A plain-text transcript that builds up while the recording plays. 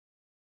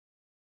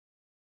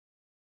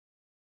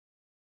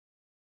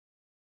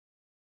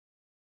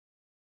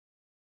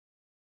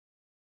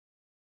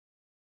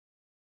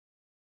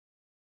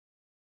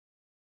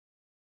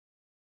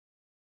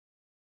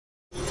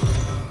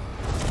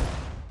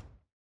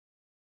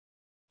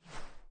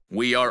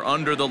We are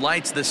under the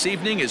lights this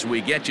evening as we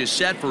get you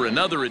set for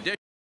another edition.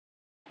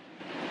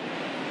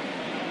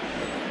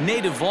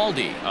 Nate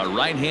Eovaldi, a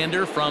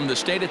right-hander from the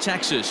state of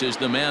Texas, is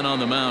the man on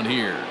the mound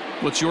here.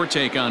 What's your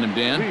take on him,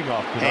 Dan?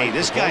 Hey,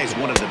 this guy is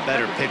one of the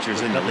better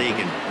pitchers in the league,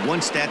 and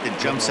one stat that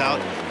jumps out,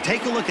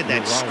 take a look at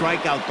that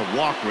strikeout to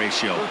walk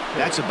ratio.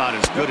 That's about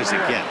as good as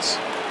it gets.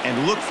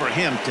 And look for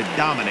him to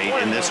dominate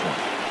in this one.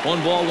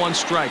 1 ball, 1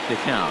 strike to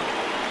count.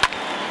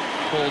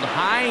 Pulled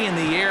high in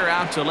the air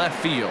out to left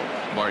field.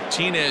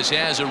 Martinez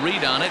has a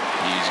read on it.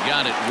 He's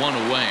got it 1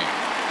 away.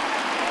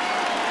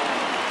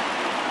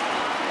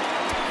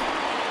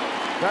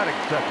 Batting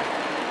second,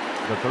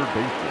 the third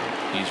baseman.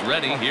 He's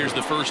ready. Here's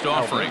the first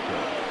offering.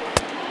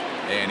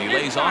 And he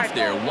lays off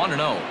there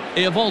 1-0.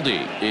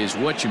 Eovaldi is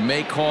what you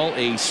may call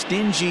a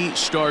stingy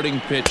starting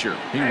pitcher.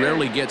 He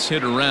rarely gets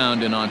hit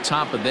around, and on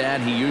top of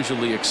that, he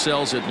usually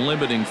excels at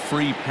limiting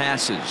free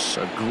passes.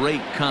 A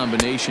great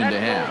combination to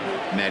have.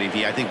 Matty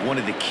V, I think one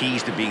of the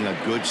keys to being a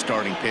good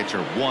starting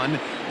pitcher, 1,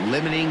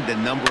 limiting the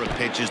number of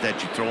pitches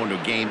that you throw into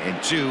a game,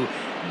 and 2,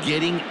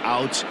 getting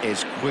outs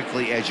as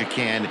quickly as you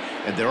can.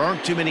 And there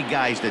aren't too many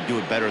guys that do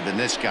it better than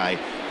this guy.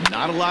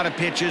 Not a lot of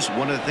pitches.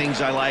 One of the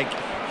things I like,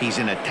 he's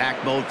in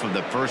attack mode from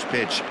the first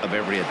pitch of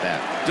every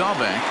at-bat.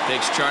 Dahlbeck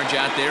takes charge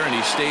out there, and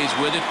he stays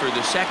with it for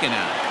the second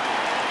out.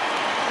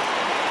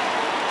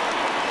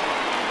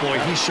 Boy,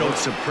 he showed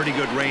some pretty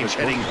good range,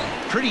 heading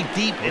pretty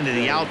deep into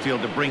the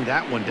outfield to bring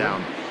that one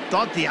down.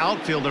 Thought the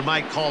outfielder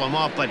might call him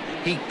off, but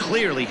he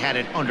clearly had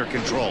it under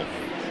control.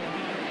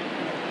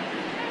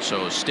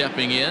 So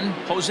stepping in,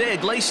 Jose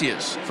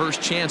Iglesias.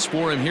 First chance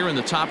for him here in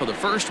the top of the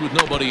first with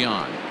nobody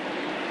on.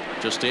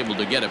 Just able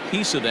to get a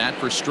piece of that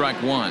for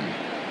strike 1.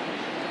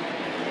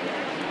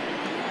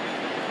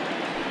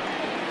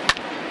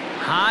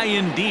 High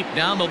and deep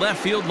down the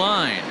left field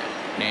line.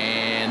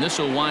 And this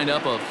will wind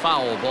up a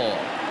foul ball.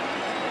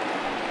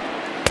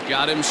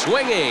 Got him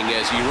swinging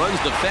as he runs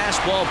the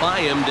fastball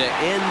by him to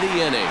end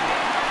the inning.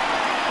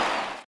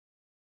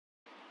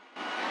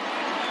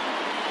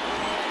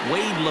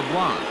 Wade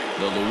LeBlanc,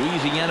 the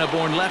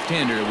Louisiana-born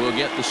left-hander, will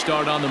get the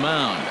start on the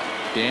mound.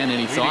 Dan,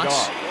 any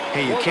thoughts?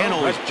 Hey, you can't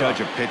always judge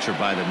a pitcher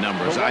by the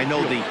numbers. I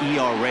know the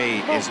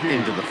ERA is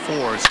into the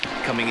 4s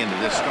coming into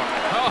this start.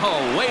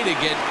 Oh, way to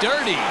get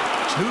dirty.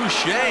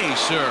 Touché,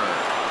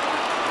 sir.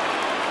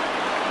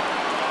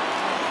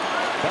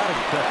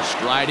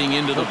 Striding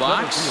into the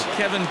box,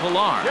 Kevin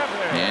Pillar.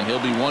 And he'll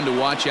be one to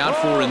watch out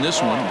for in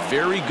this one.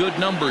 Very good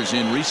numbers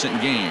in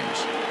recent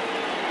games.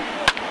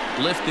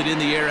 Lifted in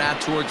the air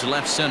out towards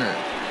left center.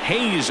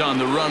 Hayes on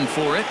the run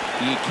for it.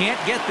 He can't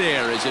get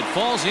there as it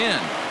falls in.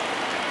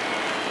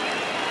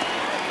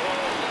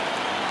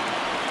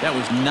 That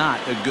was not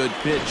a good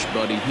pitch,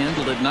 but he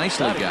handled it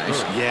nicely,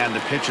 guys. Yeah, and the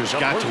pitcher's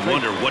got to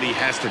wonder what he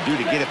has to do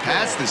to get it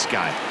past this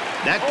guy.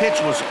 That pitch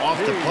was off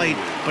the plate,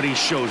 but he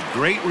shows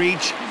great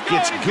reach,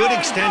 gets good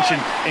extension,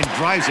 and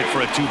drives it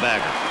for a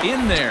 2-bagger.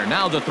 In there,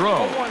 now the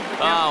throw.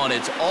 Oh, and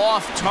it's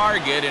off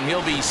target, and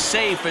he'll be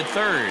safe at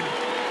third.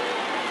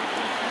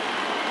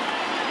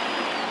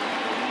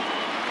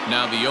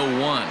 Now the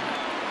 0-1.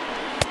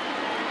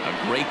 A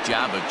great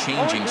job of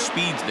changing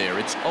speeds there.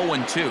 It's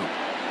 0-2.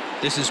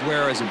 This is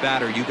where, as a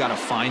batter, you got to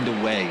find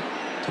a way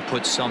to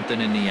put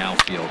something in the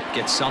outfield.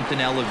 Get something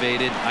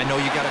elevated. I know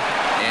you got to.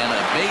 And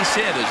a base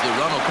hit as the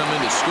run will come in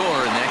to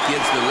score, and that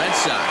gives the Red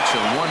Sox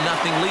a 1-0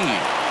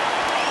 lead.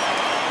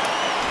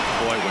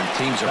 Boy, when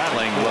teams are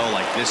playing well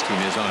like this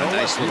team is on a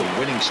nice little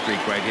winning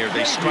streak right here,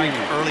 they strike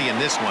early in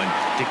this one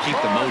to keep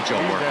the mojo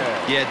working.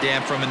 Yeah,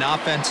 Dan, from an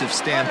offensive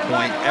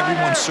standpoint,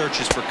 everyone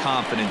searches for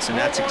confidence, and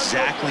that's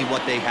exactly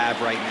what they have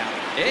right now.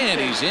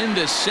 And he's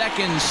into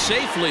second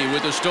safely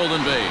with a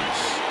stolen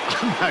base.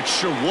 I'm not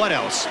sure what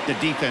else the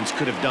defense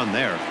could have done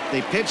there.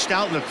 They pitched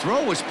out, and the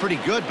throw was pretty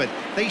good, but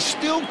they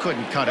still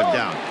couldn't cut him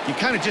down. You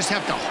kind of just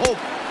have to hope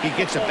he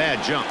gets a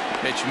bad jump.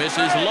 Pitch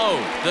misses low.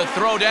 The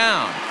throw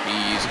down.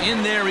 He's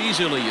in there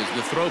easily as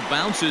the throw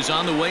bounces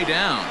on the way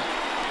down.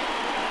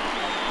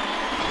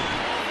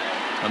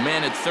 A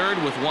man at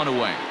third with 1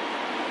 away.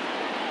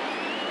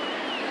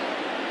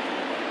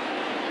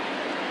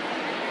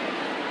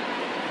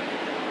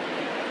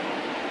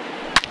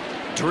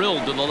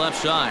 Drilled to the left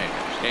side.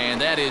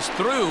 And that is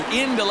through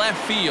into left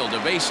field,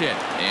 a base hit.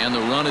 And the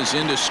run is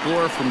in to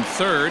score from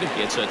third.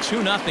 It's a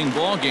 2-0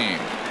 ball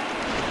game.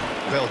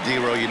 Well,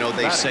 Dero, you know,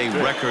 they say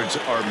records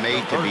are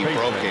made to be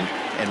broken,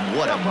 and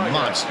what a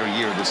monster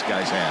year this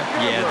guy's had.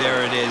 Yeah,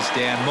 there it is,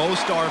 Dan.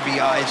 Most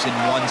RBIs in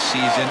one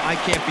season. I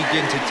can't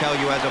begin to tell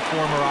you as a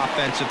former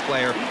offensive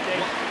player.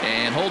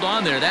 And hold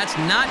on there. That's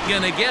not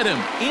going to get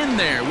him in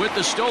there with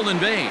the stolen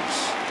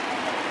base.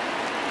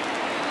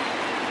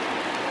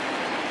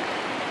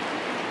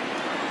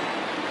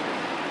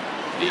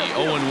 The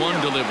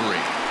 0-1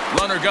 delivery.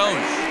 Runner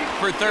goes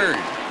for third.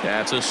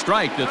 That's a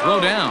strike to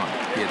throw down.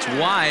 It's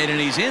wide, and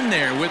he's in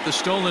there with the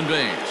stolen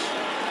base.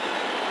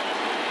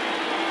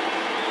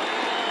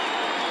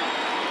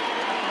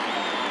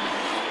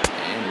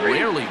 And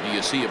rarely do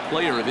you see a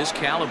player of his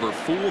caliber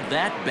fooled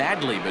that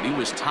badly, but he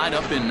was tied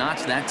up in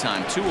knots that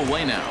time. 2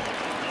 away now.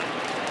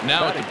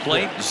 Now at the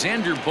plate,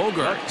 Xander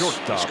Bogaerts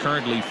is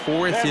currently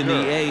 4th in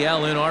the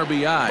AL in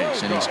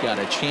RBIs, and he's got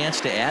a chance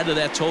to add to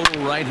that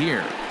total right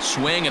here.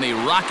 Swing, and he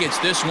rockets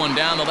this one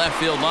down the left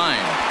field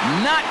line.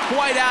 Not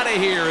quite out of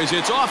here as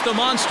it's off the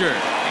monster.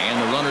 And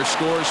the runner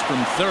scores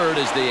from third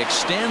as they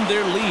extend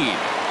their lead.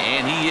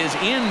 And he is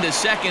into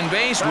second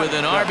base with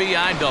an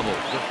RBI double.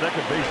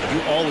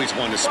 You always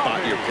want to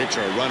spot your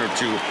pitcher a run or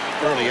two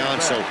early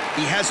on, so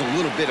he has a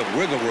little bit of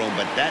wiggle room,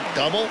 but that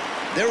double,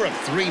 they're up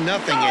 3-0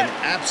 and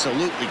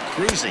absolutely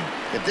cruising.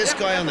 If this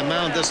guy on the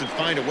mound doesn't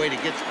find a way to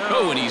get...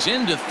 Oh, and he's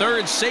into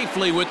third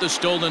safely with the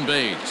stolen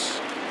base.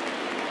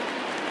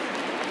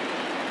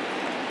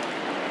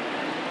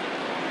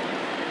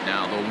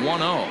 Now the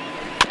 1-0.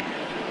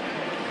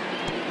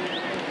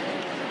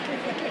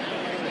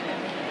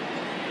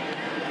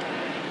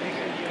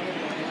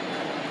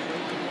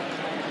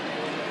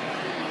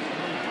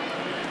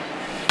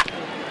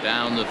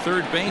 Down the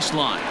third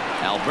baseline.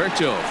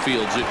 Alberto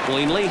fields it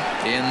cleanly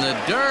in the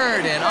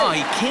dirt, and oh,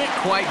 he can't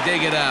quite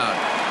dig it out.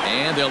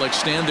 And they'll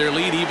extend their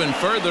lead even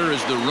further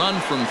as the run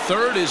from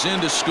third is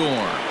in to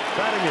score.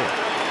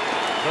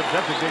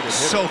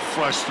 So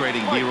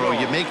frustrating, Nero.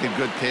 You make a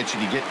good pitch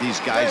and you get these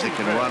guys that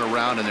can run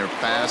around and they're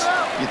fast.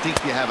 You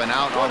think you have an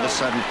out, all of a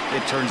sudden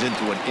it turns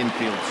into an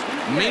infield.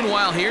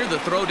 Meanwhile here, the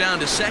throw down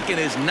to second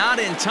is not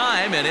in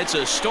time, and it's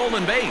a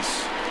stolen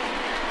base.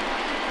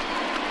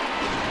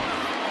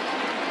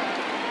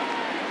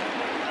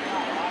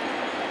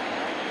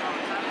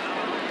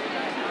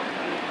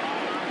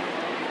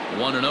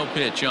 1-0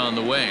 pitch on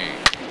the way.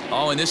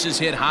 Oh, and this is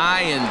hit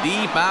high and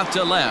deep out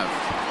to left.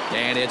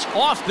 And it's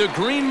off the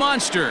green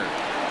monster.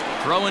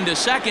 Throwing to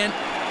second.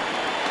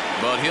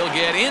 But he'll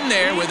get in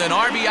there with an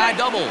RBI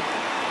double.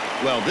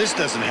 Well, this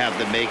doesn't have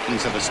the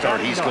makings of a start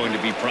he's going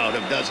to be proud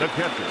of, does it?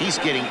 He's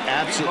getting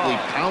absolutely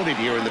pounded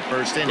here in the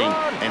first inning,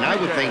 and I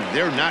would think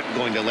they're not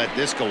going to let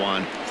this go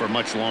on for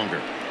much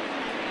longer.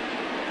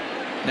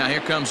 Now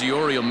here comes the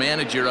Oriole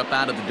manager up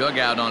out of the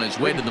dugout on his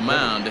way to the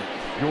mound.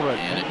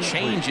 And a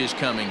change is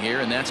coming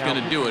here, and that's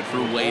going to do it for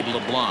Wade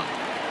LeBlanc.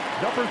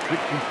 Number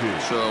 62.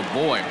 So,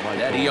 boy,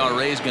 that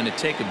ERA is going to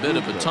take a bit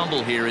of a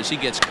tumble here as he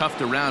gets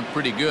cuffed around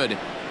pretty good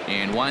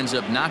and winds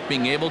up not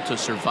being able to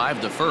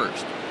survive the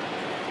first.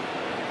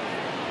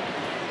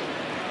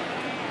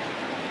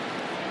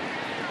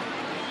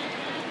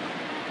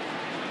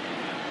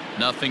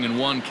 Nothing in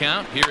one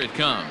count. Here it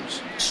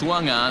comes.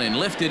 Swung on and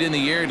lifted in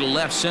the air to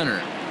left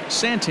center.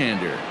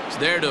 Santander is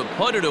there to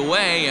put it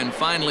away and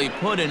finally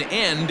put an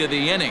end to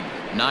the inning.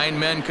 9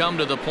 men come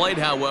to the plate,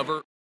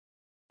 however.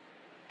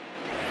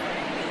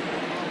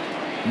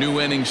 New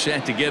inning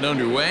set to get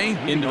underway.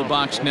 Into the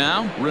box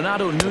now,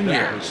 Renato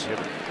Nunez.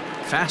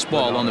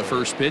 Fastball on the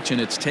first pitch, and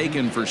it's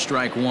taken for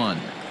strike one.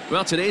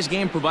 Well, today's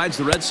game provides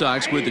the Red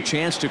Sox with a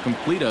chance to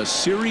complete a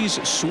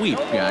series sweep,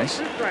 guys.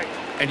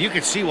 And you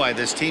can see why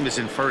this team is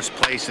in first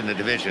place in the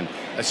division.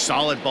 A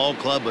solid ball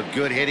club with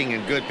good hitting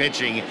and good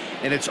pitching,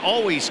 and it's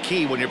always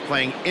key when you're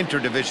playing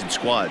interdivision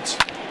squads.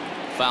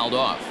 Fouled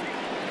off.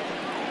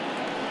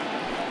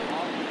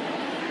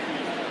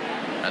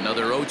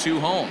 Another 0-2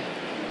 home.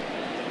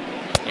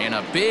 And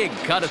a big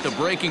cut at the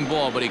breaking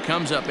ball, but he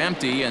comes up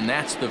empty, and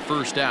that's the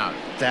first out.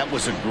 That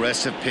was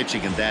aggressive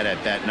pitching in that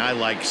at bat, and I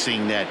like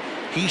seeing that.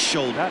 He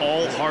showed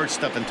all hard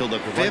stuff until the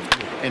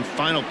 5th and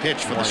final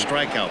pitch for the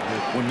strikeout.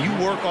 When you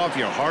work off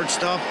your hard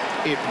stuff,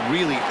 it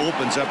really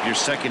opens up your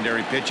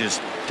secondary pitches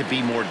to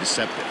be more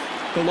deceptive.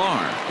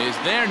 Pilar is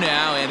there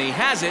now, and he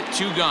has it.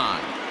 2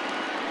 gone.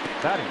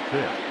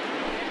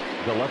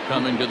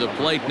 Coming to the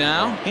plate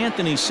now,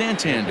 Anthony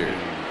Santander.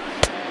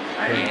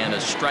 And a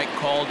strike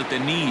called at the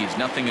knees,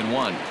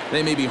 0-1.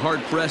 They may be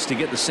hard-pressed to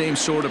get the same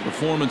sort of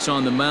performance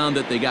on the mound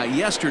that they got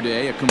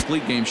yesterday, a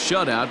complete game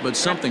shutout, but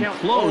something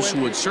close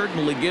would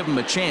certainly give them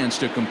a chance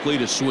to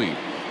complete a sweep.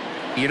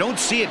 You don't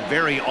see it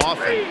very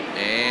often.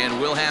 And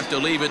we'll have to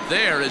leave it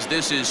there as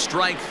this is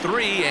strike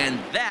 3, and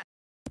that.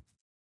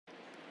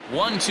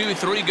 1, 2,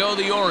 3 go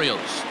the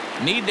Orioles.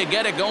 Need to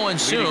get it going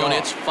soon.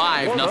 It's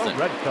 5-0.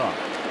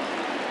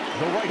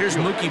 Here's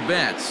Mookie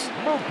Betts.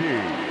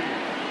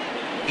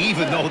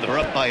 Even though they're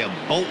up by a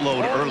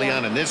boatload early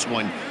on in this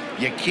one,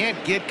 you can't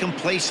get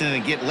complacent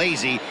and get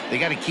lazy. They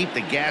got to keep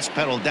the gas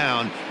pedal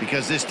down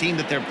because this team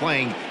that they're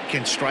playing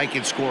can strike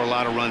and score a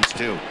lot of runs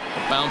too.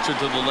 A bouncer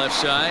to the left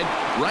side,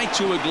 right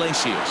to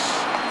Iglesias.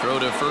 Throw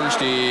to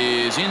first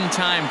is in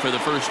time for the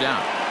first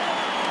out.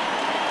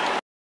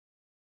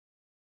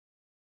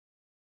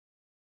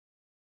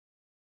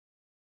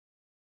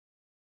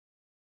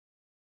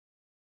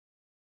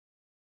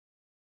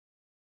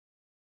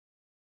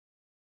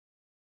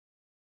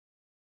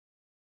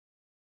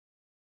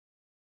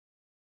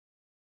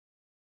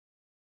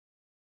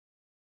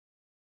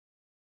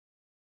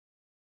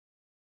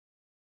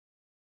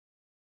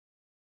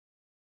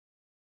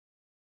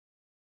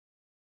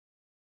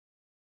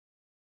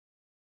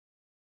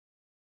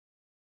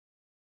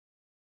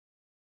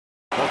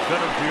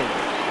 Center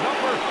fielder,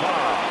 number 5,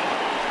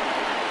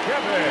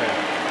 Kevin.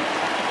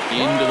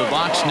 Into the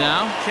box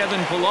now, Kevin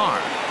Pilar.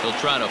 He'll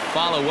try to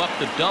follow up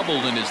the double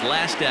in his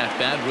last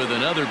at-bat with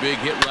another big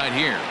hit right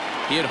here.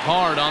 Hit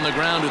hard on the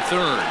ground to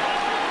third.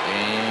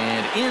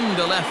 And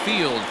into left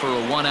field for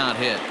a one-out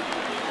hit.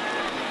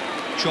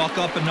 Chalk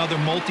up another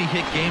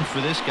multi-hit game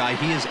for this guy.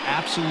 He is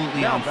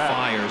absolutely on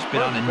fire. He's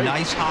been on a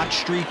nice hot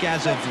streak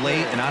as of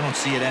late, and I don't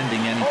see it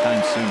ending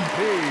anytime soon.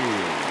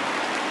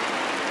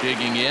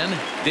 Digging in,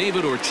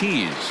 David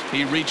Ortiz.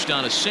 He reached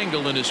on a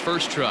single in his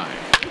first try.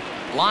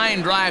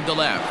 Line drive to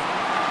left.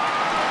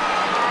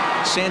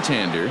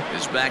 Santander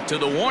is back to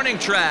the warning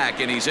track,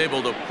 and he's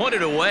able to put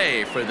it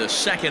away for the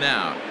second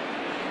out.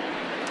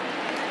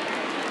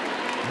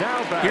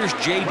 Here's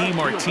J.D.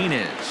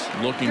 Martinez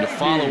looking to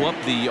follow up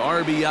the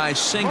RBI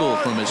single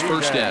from his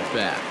first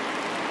at-bat.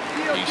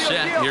 He's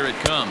set. Here it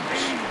comes.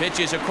 Pitch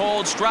is a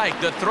cold strike.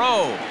 The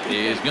throw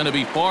is going to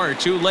be far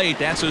too late.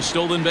 That's a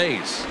stolen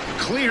base.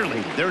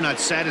 Clearly, they're not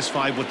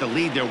satisfied with the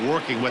lead they're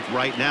working with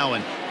right now,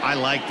 and I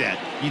like that.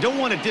 You don't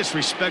want to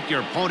disrespect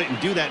your opponent and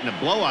do that in a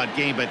blowout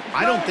game, but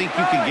I don't think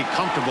you can get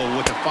comfortable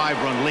with a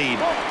 5-run lead,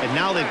 and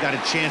now they've got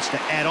a chance to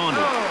add on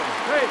to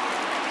it.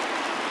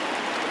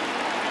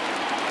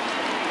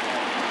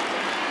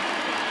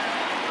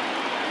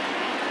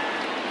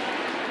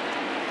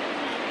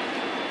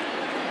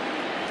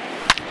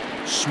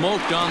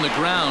 Smoked on the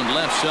ground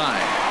left side.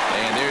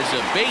 And there's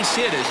a base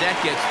hit as that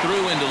gets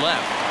through into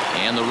left.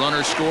 And the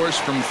runner scores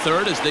from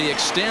third as they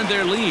extend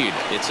their lead.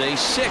 It's a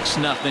 6-0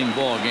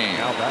 ball game.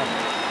 Now batting,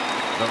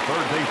 the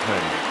third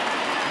baseman,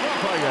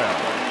 Rafael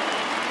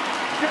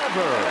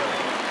Devers.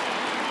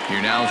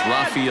 Here now is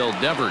Rafael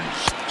Devers.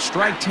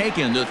 Strike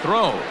taken to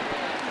throw.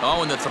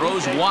 Oh, and the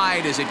throw's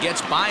wide as it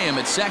gets by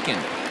him at second.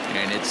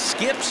 And it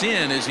skips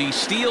in as he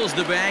steals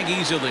the bag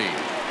easily.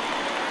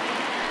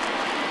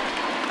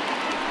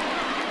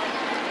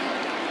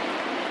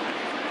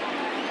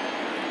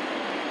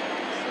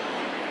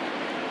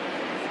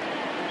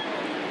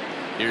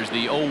 Here's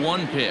the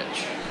 0-1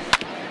 pitch.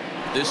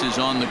 This is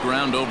on the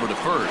ground over to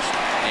first.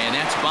 And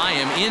that's by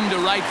him into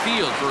right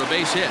field for a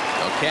base hit.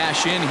 They'll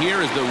cash in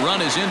here as the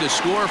run is in to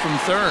score from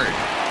third.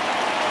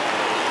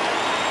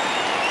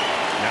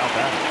 Now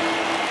batting,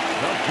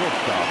 the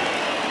shortstop.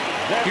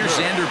 Here's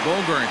Xander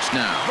Bogaerts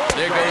now.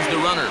 There goes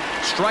the runner.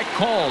 Strike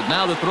called.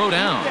 Now the throw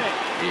down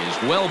is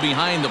well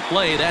behind the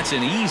play. That's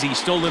an easy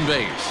stolen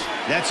base.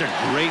 That's a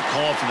great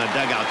call from the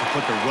dugout to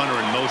put the runner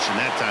in motion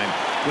that time.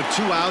 With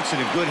 2 outs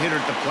and a good hitter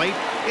at the plate,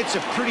 it's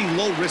a pretty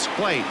low-risk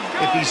play.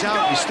 If he's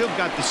out, you still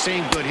got the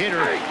same good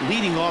hitter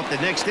leading off the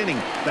next inning.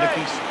 But if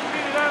he's...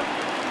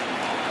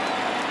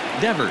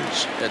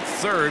 Devers at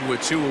third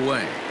with 2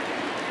 away.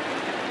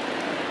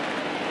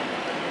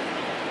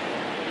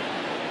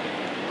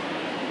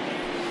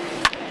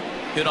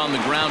 Hit on the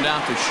ground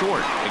out to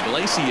short.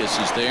 Iglesias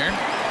is there.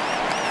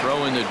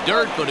 Throw in the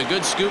dirt, but a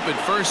good scoop at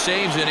first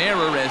saves an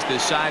error as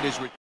this side is...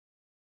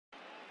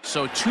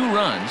 So 2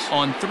 runs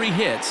on 3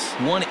 hits,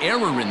 1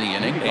 error in the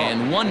inning,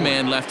 and 1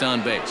 man left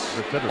on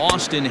base.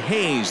 Austin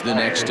Hayes the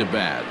next to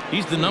bat.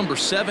 He's the number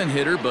 7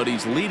 hitter, but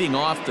he's leading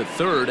off the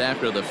third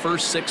after the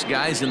first 6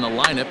 guys in the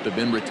lineup have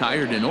been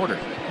retired in order.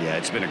 Yeah,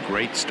 it's been a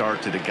great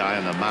start to the guy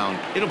on the mound.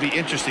 It'll be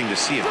interesting to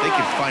see if they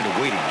can find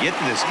a way to get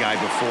to this guy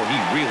before he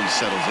really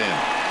settles in.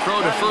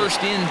 Throw to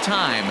first in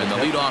time, and the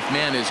leadoff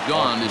man is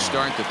gone to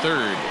start the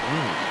third.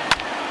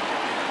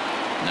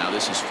 Now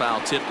this is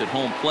foul tipped at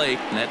home plate,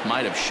 and that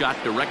might have shot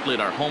directly at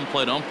our home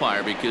plate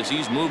umpire because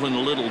he's moving a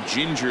little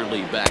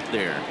gingerly back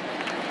there.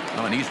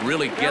 Oh, and he's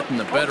really getting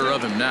the better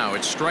of him now.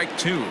 It's strike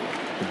 2.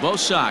 The Bo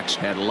Sox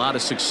had a lot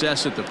of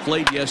success at the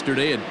plate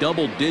yesterday, a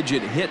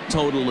double-digit hit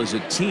total as a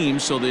team,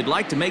 so they'd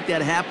like to make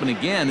that happen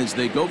again as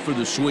they go for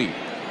the sweep.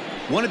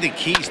 One of the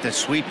keys to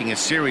sweeping a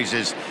series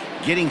is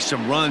getting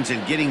some runs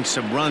and getting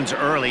some runs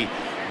early.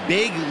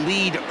 Big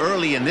lead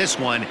early in this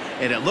one,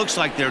 and it looks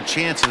like their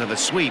chances of a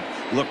sweep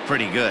look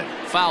pretty good.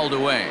 Fouled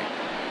away.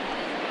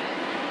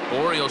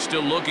 Orioles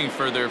still looking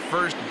for their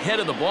first hit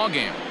of the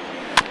ballgame.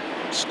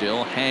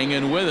 Still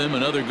hanging with him.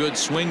 Another good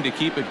swing to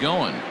keep it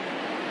going.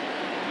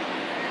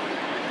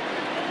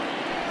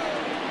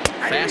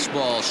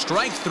 Fastball,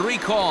 strike 3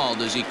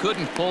 called as he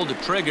couldn't pull the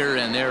trigger,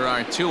 and there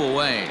are 2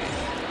 away.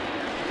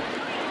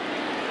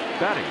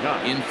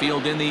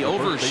 Infield in the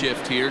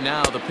overshift here.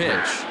 Now the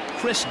pitch.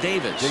 Chris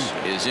Davis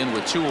is in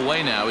with 2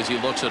 away now as he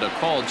looks at a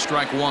called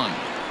strike 1.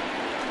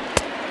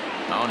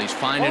 Oh, and he's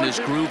finding his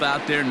groove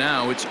out there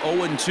now. It's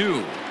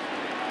 0-2.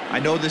 I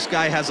know this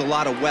guy has a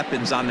lot of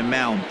weapons on the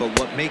mound, but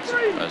what makes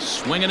a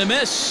swing and a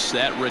miss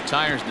that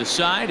retires the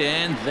side,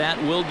 and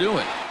that will do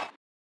it.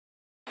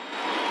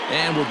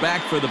 And we're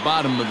back for the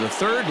bottom of the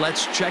third.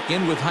 Let's check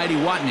in with Heidi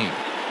Watney.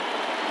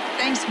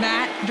 Thanks,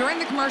 Matt. During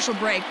the commercial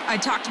break, I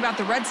talked about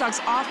the Red Sox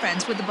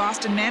offense with the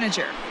Boston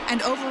manager.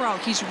 And overall,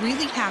 he's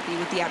really happy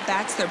with the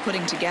at-bats they're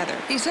putting together.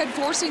 He said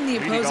forcing the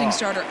opposing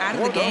starter out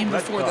of the game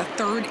before the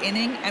 3rd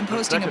inning and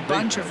posting a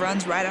bunch of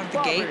runs right out of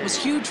the gate was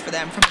huge for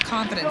them from a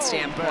confidence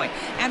standpoint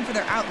and for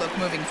their outlook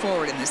moving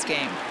forward in this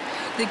game.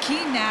 The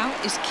key now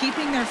is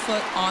keeping their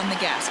foot on the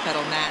gas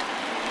pedal, Matt.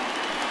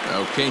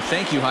 Okay,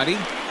 thank you, Heidi.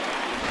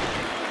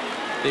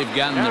 They've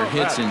gotten their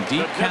hits in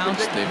deep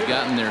counts. They've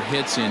gotten their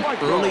hits in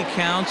early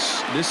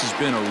counts. This has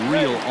been a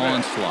real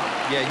onslaught.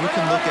 Yeah, you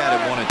can look at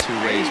it one of two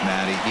ways,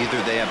 Matty.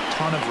 Either they have a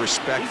ton of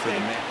respect for the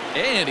man.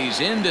 And he's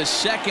into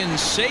second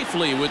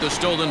safely with a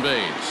stolen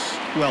base.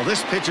 Well,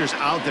 this pitcher's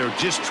out there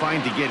just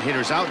trying to get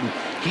hitters out, and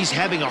he's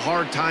having a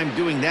hard time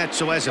doing that.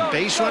 So as a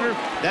base runner,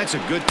 that's a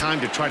good time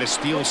to try to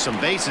steal some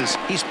bases.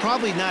 He's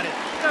probably not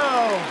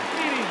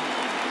at...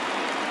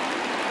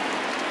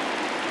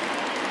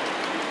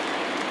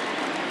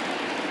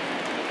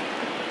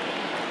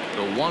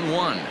 The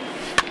 1-1.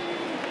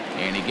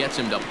 And he gets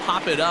him to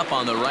pop it up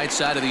on the right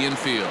side of the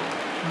infield.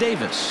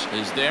 Davis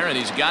is there, and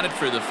he's got it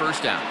for the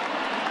first out.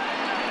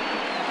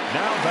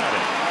 Now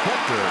batting,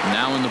 catcher.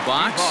 Now in the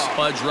box,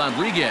 Pudge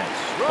Rodriguez.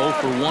 0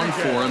 for 1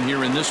 for him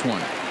here in this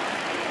one.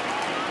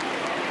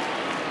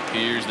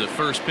 Here's the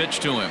first pitch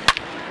to him.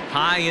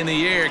 High in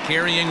the air,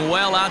 carrying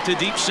well out to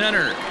deep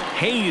center.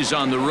 Hayes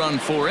on the run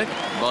for it,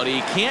 but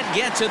he can't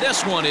get to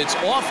this one. It's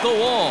off the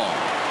wall.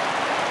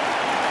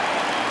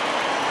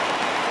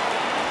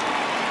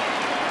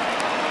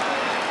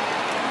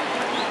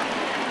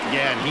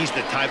 Yeah, and he's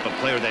the type of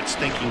player that's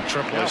thinking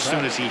triple as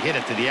soon as he hit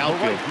it to the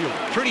outfield.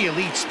 Pretty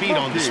elite speed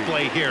on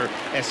display here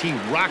as he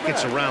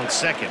rockets around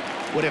second.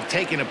 Would have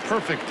taken a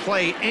perfect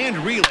play and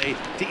relay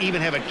to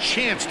even have a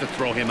chance to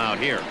throw him out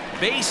here.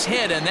 Base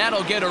hit, and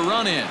that'll get a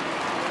run in.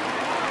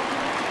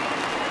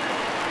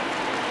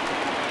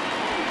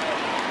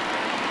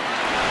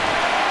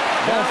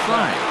 Ball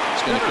fly.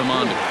 It's going to come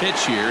on to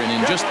pitch here, and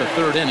in just the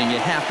third inning, you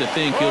have to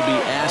think he'll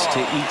be asked to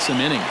eat some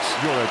innings.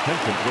 Your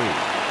attention,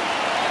 please.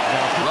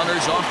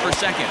 Runners off for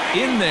second.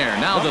 In there.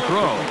 Now the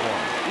throw.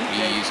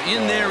 He's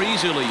in there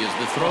easily as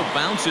the throw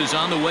bounces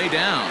on the way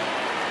down.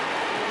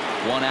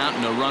 One out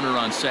and a runner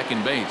on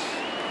second base.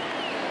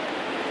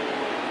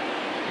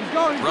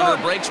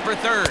 Runner breaks for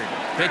third.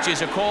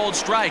 Pitches a cold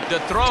strike. The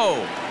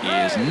throw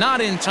is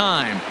not in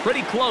time.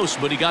 Pretty close,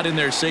 but he got in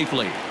there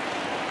safely.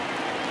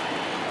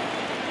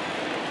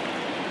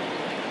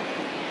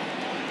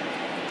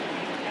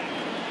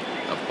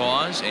 A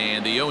pause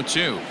and the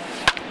 0-2.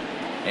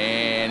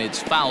 And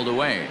it's fouled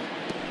away.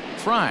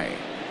 Fry,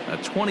 a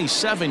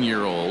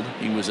 27-year-old.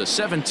 He was a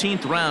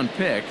 17th round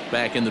pick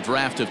back in the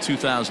draft of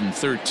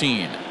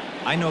 2013.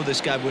 I know this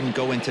guy wouldn't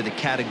go into the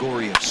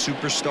category of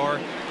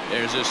superstar.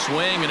 There's a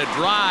swing and a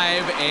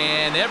drive,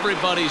 and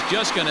everybody's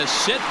just going to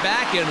sit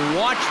back and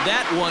watch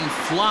that one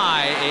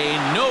fly. A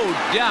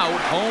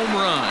no-doubt home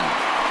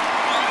run.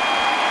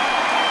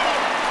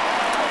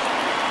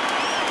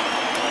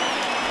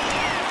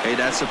 Hey,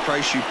 that's the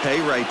price you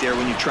pay right there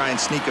when you try and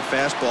sneak a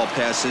fastball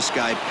past this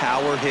guy.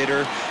 Power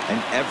hitter,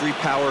 and every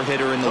power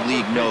hitter in the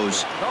league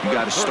knows you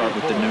got to start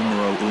with the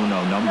numero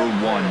uno, number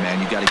one, man.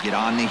 You got to get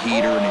on the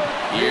heater.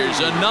 Here's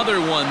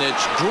another one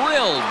that's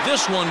drilled.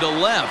 This one to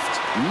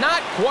left.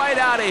 Not quite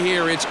out of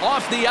here. It's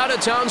off the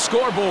out-of-town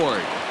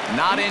scoreboard.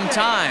 Not in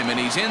time, and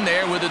he's in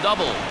there with a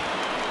double.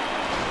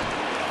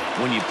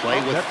 When you play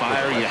with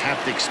fire, you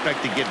have to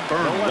expect to get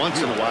burned once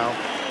in a while.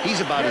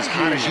 He's about as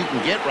hot as you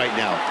can get right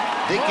now.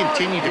 They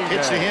continue to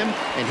pitch to him,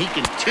 and he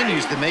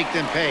continues to make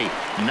them pay.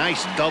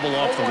 Nice double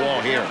off the wall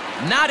here.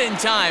 Not in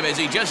time, as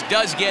he just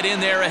does get in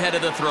there ahead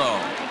of the throw.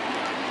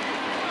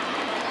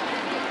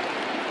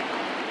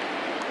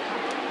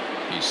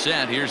 He's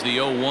set. Here's the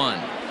 0-1.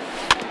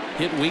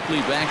 Hit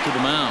weakly back to the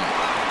mound.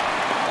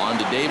 On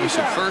to Davis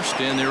at first,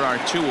 and there are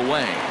two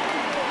away.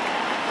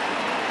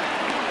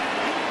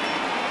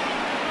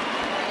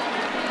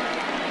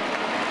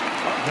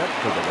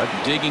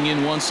 Digging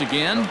in once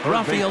again,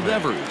 Rafael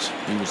Devers.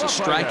 He was a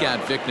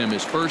strikeout victim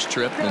his first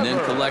trip and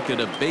then collected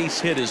a base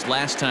hit his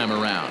last time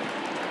around.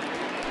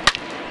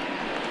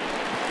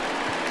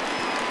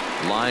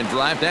 Line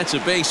drive. That's a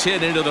base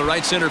hit into the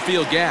right center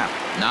field gap.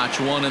 Notch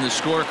one in the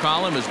score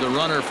column as the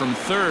runner from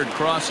third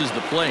crosses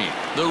the plate.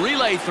 The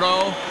relay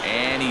throw,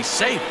 and he's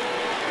safe.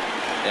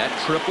 That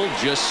triple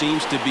just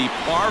seems to be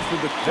par for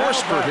the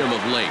course for him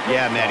of late.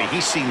 Yeah, Matty,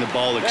 he's seen the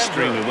ball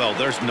extremely well.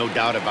 There's no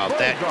doubt about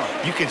that.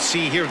 You can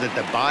see here that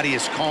the body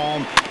is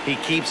calm. He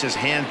keeps his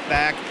hand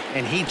back,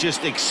 and he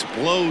just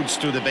explodes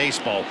through the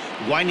baseball,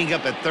 winding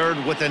up at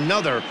third with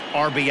another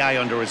RBI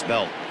under his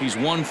belt. He's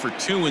 1 for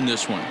 2 in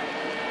this one.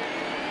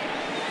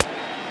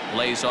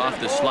 Lays off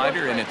the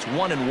slider, and it's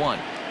 1-1.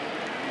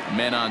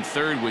 Men on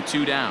third with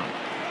 2 down.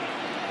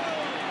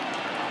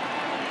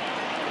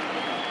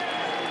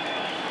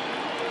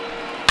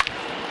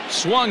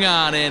 Swung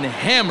on and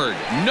hammered.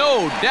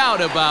 No doubt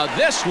about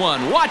this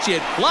one. Watch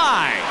it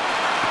fly.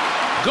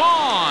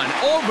 Gone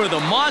over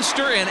the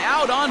monster and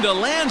out onto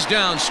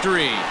Lansdowne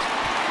Street.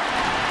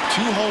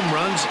 2 home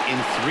runs in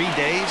 3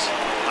 days.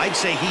 I'd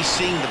say he's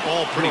seeing the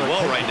ball pretty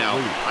well right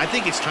now. I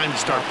think it's time to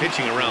start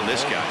pitching around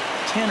this guy.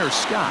 Tanner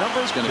Scott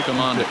is going to come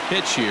on to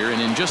pitch here,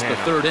 and in just the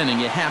third inning,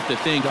 you have to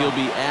think he'll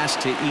be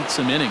asked to eat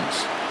some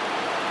innings.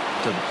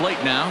 To the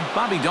plate now,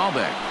 Bobby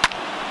Dahlbeck.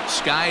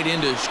 Skied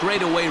into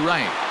straightaway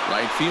right.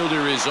 Right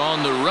fielder is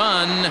on the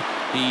run.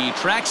 He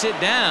tracks it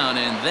down,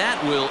 and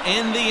that will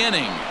end the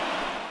inning.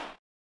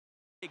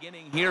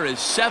 Beginning here is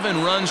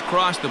 7 runs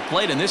cross the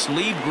plate, and this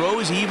lead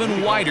grows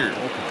even wider.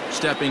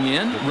 Stepping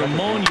in,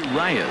 Ramon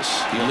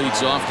Urias. He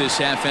leads off this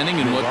half inning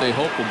in what they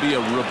hope will be a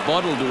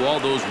rebuttal to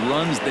all those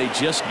runs they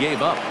just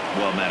gave up.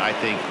 Well, Matt, I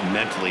think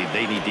mentally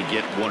they need to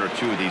get 1 or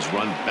 2 of these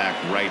runs back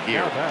right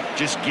here.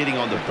 Just getting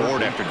on the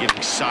board after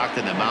getting socked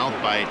in the mouth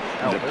by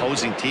the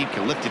opposing team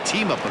can lift the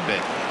team up a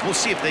bit. We'll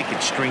see if they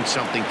can string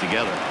something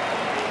together.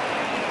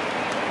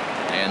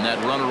 And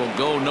that runner will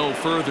go no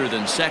further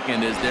than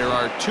second as there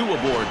are 2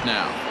 aboard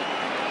now.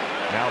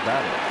 Now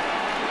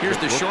batting. Here's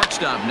the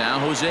shortstop now,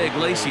 Jose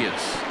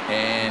Iglesias.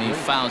 And he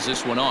fouls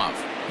this one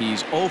off. He's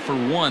 0 for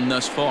 1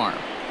 thus far.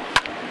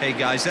 Hey,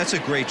 guys, that's a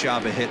great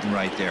job of hitting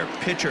right there.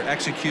 Pitcher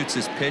executes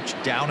his pitch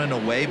down and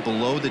away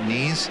below the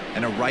knees,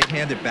 and a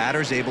right-handed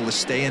batter is able to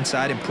stay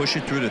inside and push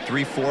it through the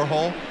 3-4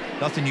 hole.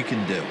 Nothing you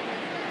can do.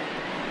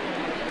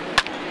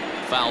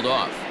 Fouled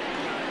off.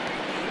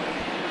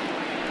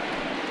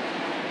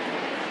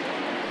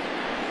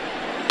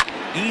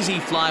 Easy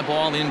fly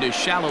ball into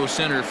shallow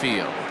center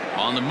field.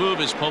 On the move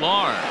is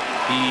Pilar.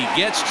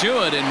 He gets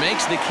to it and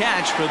makes the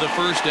catch for the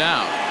first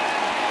out.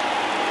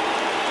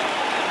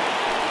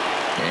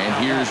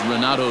 And here's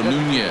Renato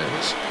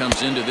Nunez.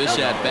 Comes into this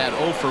at bat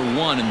 0 for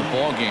 1 in the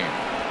ball game.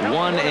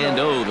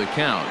 1-0 the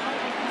count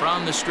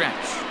from the stretch.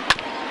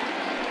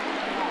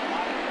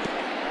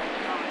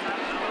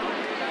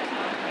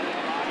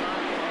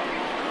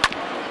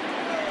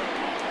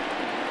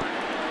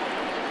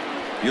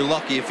 You're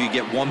lucky if you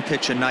get 1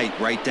 pitch a night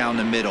right down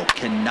the middle.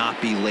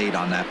 Cannot be late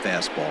on that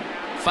fastball.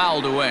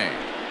 Fouled away.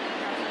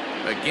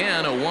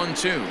 Again a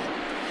 1-2.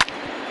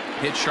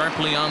 Hit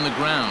sharply on the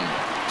ground.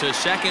 To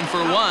second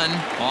for 1.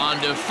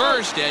 On to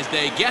first as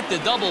they get the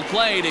double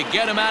play to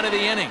get him out of the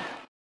inning.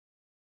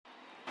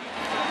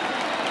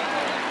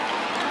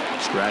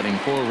 Striding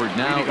forward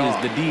now is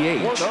the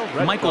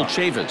DH, Michael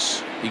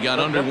Chavis. He got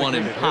under one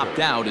and popped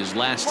out his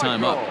last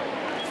time up.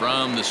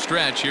 From the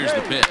stretch, here's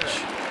the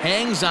pitch.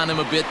 Hangs on him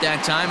a bit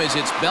that time as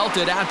it's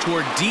belted out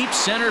toward deep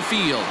center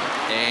field.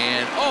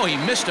 And, oh, he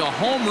missed a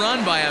home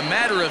run by a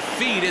matter of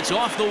feet. It's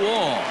off the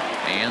wall.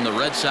 And the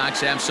Red Sox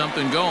have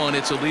something going.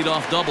 It's a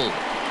leadoff double.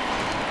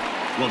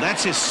 Well,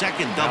 that's his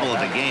second double of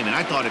the game, and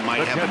I thought it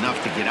might have enough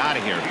to get out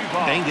of here.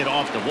 Banged it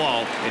off the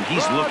wall, and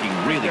he's looking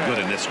really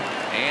good in this one.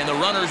 And the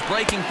runner's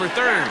breaking for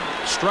third.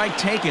 Strike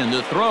taken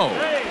to throw.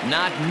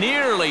 Not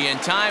nearly in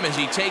time as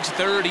he takes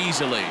third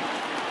easily.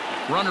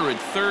 Runner at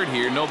third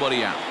here,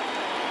 nobody out.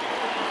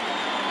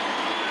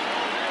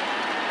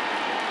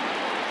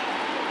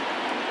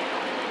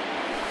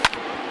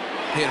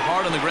 Hit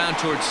hard on the ground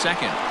towards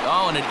second.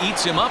 Oh, and it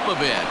eats him up a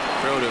bit.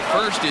 Throw to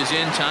first is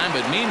in time,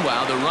 but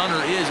meanwhile, the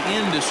runner is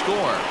in to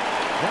score.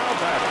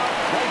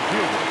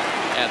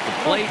 At the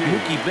plate,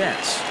 Mookie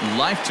Betts.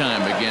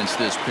 Lifetime against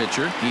this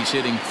pitcher. He's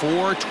hitting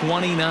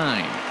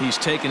 .429. He's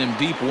taken him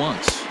deep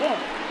once.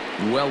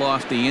 Well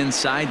off the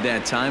inside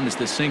that time as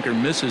the sinker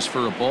misses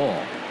for a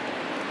ball.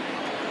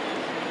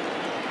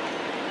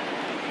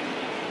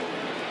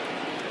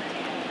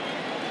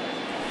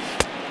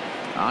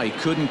 He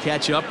couldn't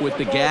catch up with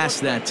the gas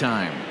that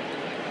time.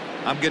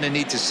 I'm going to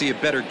need to see a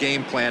better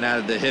game plan out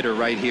of the hitter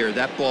right here.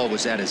 That ball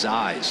was at his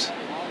eyes.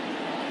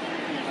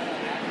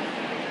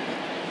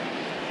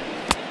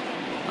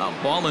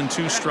 A ball and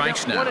 2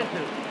 strikes now.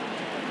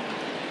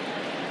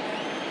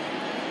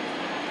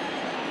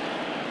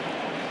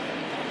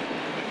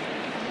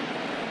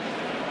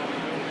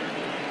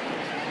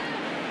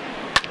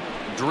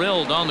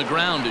 Drilled on the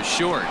ground to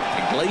short.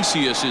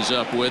 Iglesias is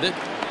up with it.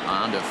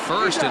 On to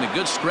first, and a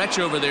good stretch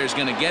over there is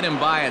going to get him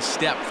by a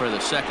step for the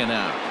second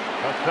out.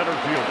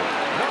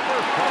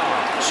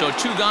 So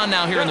 2 gone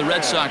now here in the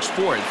Red Sox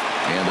 4th.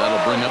 And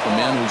that'll bring up a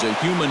man who's a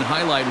human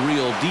highlight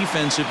reel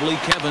defensively,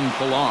 Kevin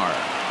Pilar.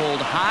 Pulled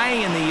high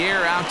in the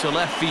air out to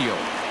left field.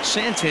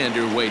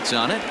 Santander waits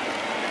on it.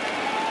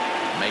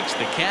 Makes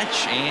the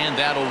catch, and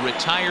that'll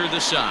retire the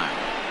side.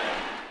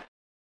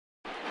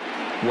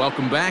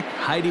 Welcome back.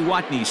 Heidi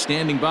Watney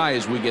standing by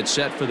as we get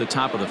set for the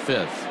top of the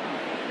 5th.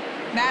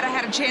 Matt, I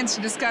had a chance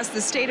to discuss the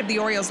state of the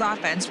Orioles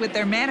offense with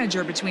their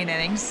manager between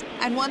innings.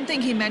 And one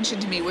thing he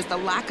mentioned to me was the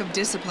lack of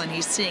discipline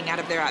he's seeing out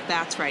of their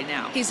at-bats right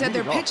now. He said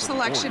their pitch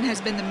selection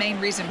has been the main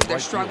reason for their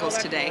struggles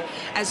today,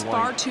 as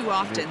far too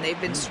often they've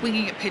been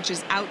swinging at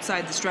pitches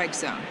outside the strike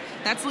zone.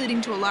 That's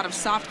leading to a lot of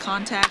soft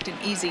contact and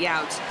easy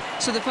outs.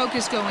 So the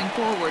focus going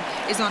forward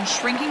is on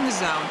shrinking the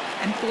zone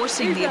and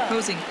forcing the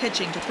opposing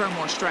pitching to throw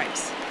more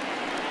strikes.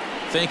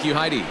 Thank you,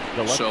 Heidi.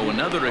 So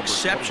another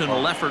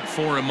exceptional effort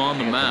for him on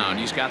the mound.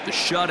 He's got the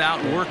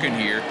shutout working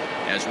here,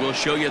 as we'll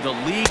show you the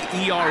league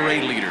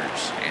ERA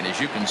leaders. And as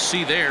you can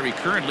see there, he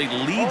currently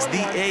leads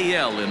the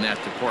AL in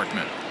that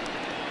department.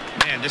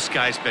 Man, this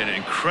guy's been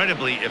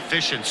incredibly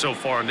efficient so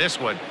far in this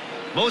one,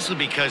 mostly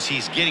because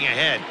he's getting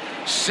ahead.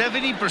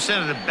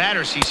 70% of the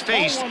batters he's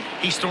faced,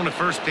 he's thrown a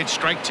first pitch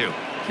strike to.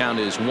 Count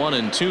is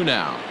 1-2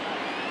 now.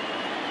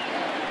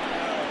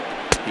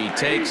 He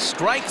takes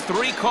strike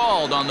 3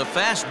 called on the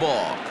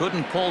fastball.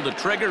 Couldn't pull the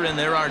trigger, and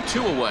there are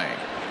 2 away.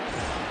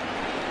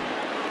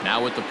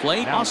 Now at the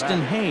plate,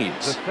 Austin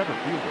Hayes.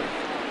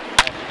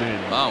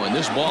 Oh, and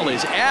this ball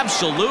is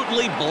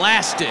absolutely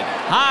blasted.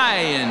 High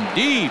and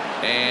deep.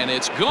 And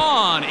it's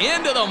gone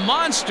into the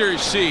monster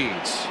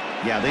seats.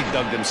 Yeah, they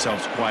dug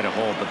themselves quite a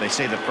hole, but they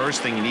say the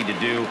first thing you need to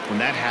do when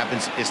that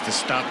happens is to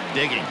stop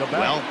digging.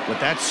 Well, with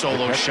that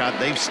solo shot,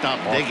 they've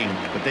stopped digging,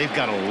 but they've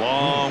got a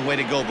long way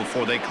to go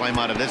before they climb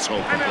out of this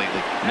hole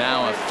completely.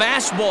 Now a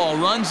fastball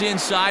runs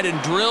inside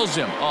and drills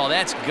him. Oh,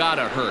 that's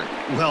gotta hurt.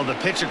 Well, the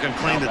pitcher can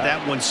claim that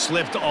that one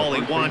slipped all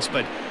he wants,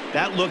 but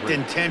that looked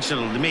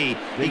intentional to me.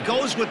 He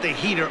goes with the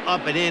heater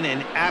up and in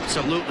and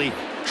absolutely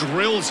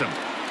drills him.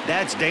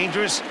 That's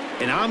dangerous,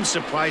 and I'm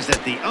surprised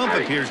that the ump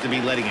appears to be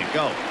letting it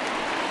go.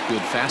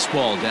 Good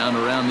fastball down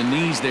around the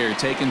knees there,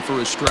 taken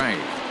for a strike.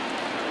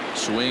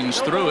 Swings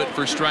through it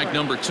for strike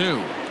number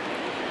 2.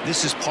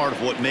 This is part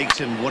of what makes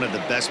him one of the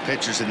best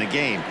pitchers in the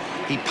game.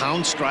 He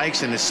pounds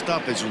strikes, and his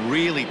stuff is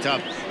really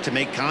tough to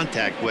make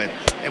contact with.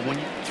 And when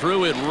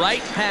threw it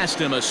right past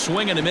him, a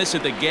swing and a miss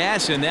at the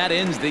gas, and that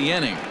ends the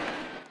inning.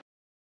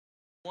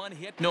 1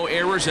 hit, no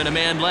errors, and a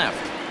man left.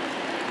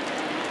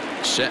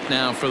 Set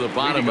now for the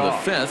bottom of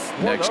the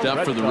 5th. Next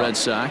up for the Red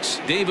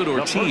Sox, David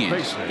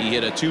Ortiz. He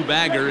hit a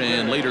 2-bagger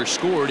and later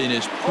scored in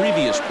his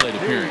previous plate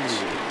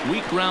appearance.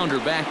 Weak grounder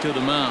back to the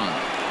mound.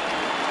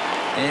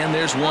 And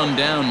there's one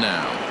down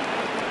now.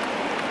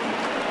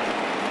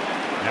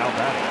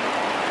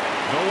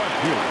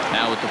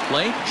 Now at the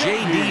plate,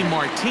 J.D.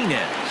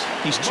 Martinez.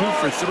 He's 2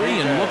 for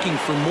 3 and looking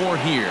for more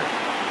here.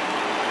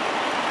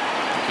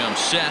 Comes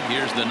set.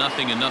 Here's the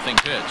 0-0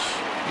 pitch.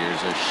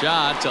 Here's a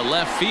shot to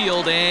left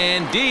field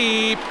and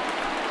deep.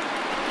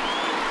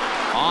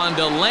 On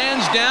to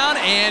Lansdowne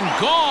and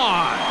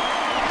gone.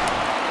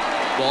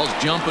 Ball's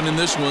jumping in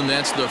this one.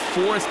 That's the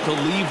 4th to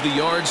leave the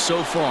yard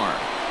so far.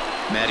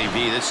 Matty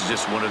V, this is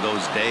just one of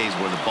those days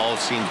where the ball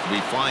seems to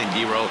be flying,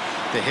 D-Row.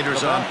 The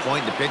hitter's on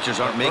point. The pitchers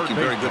aren't making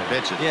very good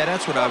pitches. Yeah,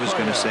 that's what I was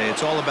going to say.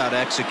 It's all about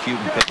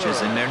executing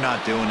pitches, and they're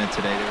not doing it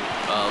today.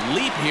 A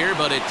leap here,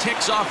 but it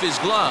ticks off his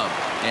glove.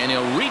 And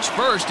he'll reach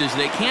first as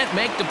they can't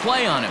make the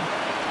play on him.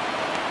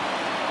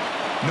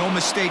 No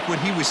mistake what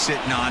he was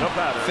sitting on.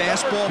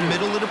 Fastball,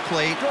 middle of the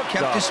plate,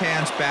 kept his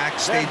hands back,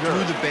 stayed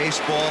through the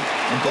baseball,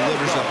 and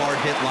delivers a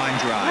hard-hit line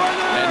drive.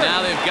 And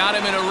now they've got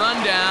him in a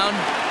rundown.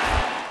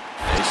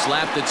 They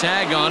slap the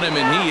tag on him,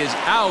 and he is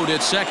out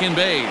at second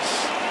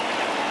base.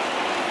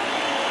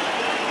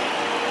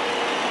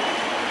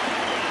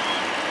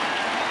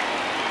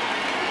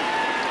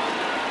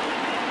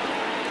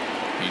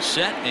 He's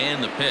set,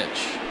 and the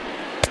pitch.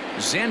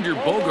 Xander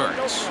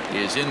Bogaerts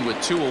is in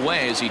with 2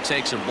 away as he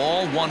takes a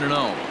ball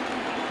 1-0.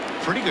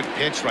 Pretty good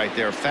pitch right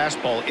there.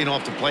 Fastball in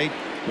off the plate.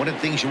 One of the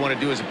things you want to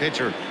do as a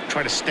pitcher,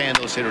 try to stand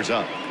those hitters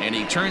up. And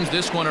he turns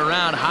this one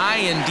around high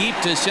and deep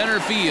to center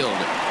field.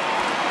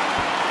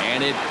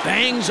 And it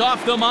bangs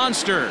off the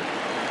monster.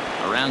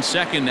 Around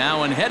second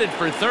now and headed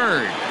for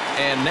third.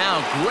 And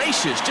now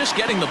Gracious, just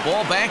getting the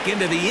ball back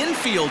into the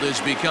infield is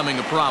becoming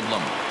a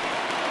problem.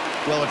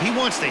 Well, if he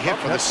wants to hit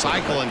for the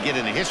cycle and get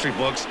in the history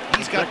books,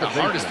 he's got the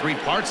hardest 3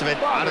 parts of it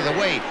out of the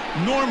way.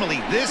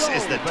 Normally, this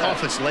is the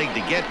toughest leg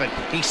to get, but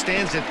he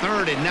stands at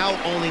third and now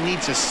only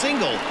needs a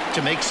single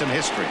to make some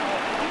history.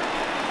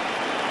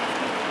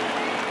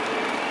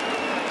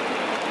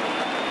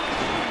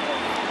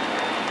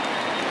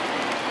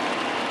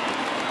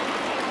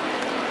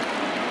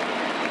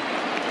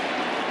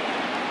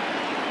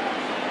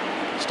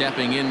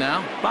 Stepping in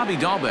now, Bobby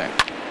Dahlbeck.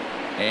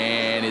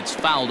 And it's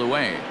fouled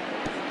away.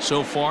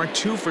 So far,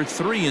 2 for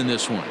 3 in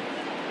this one.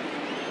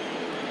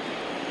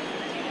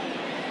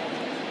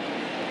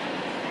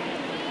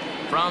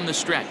 From the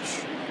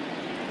stretch.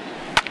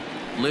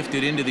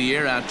 Lifted into the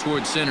air out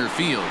towards center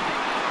field.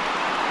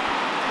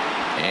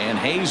 And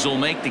Hayes will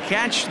make the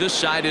catch. This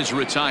side is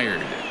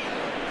retired.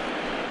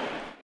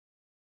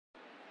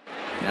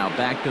 Now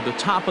back to the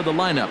top of the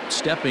lineup.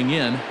 Stepping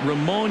in,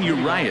 Ramon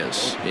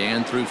Urias.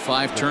 And through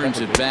 5 turns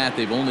at bat,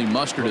 they've only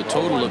mustered a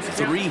total of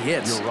 3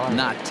 hits.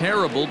 Not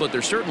terrible, but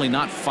they're certainly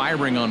not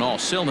firing on all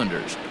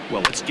cylinders.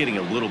 Well, it's getting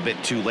a little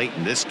bit too late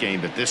in this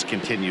game if this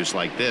continues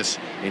like this.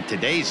 In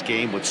today's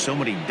game, with so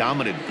many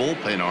dominant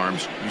bullpen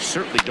arms, you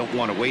certainly don't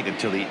want to wait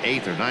until the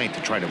 8th or 9th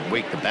to try to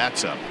wake the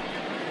bats up.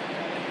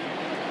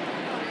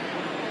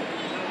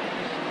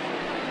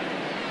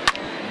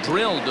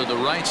 Drilled to the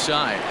right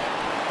side.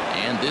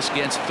 And this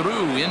gets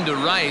through into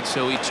right,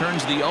 so he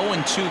turns the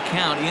 0-2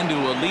 count into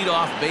a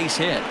leadoff base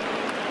hit.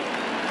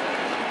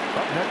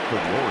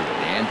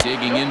 And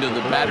digging into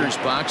the batter's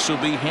box will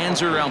be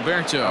Hanser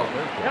Alberto.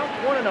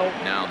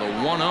 Now the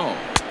 1-0.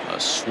 A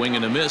swing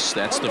and a miss.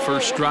 That's the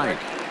first strike.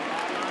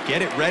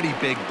 Get it ready,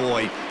 big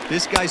boy.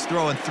 This guy's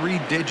throwing 3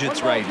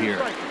 digits right here.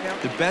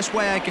 The best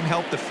way I can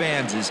help the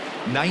fans is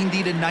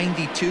 90 to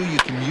 92, you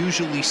can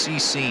usually see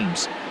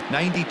seams.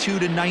 92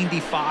 to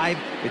 95,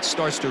 it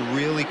starts to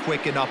really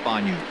quicken up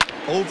on you.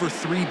 Over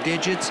 3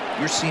 digits,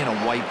 you're seeing a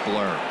white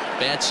blur.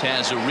 Betts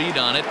has a read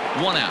on it.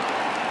 1 out.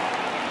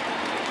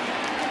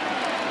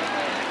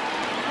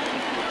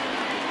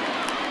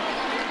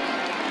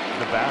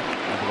 The bat,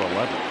 number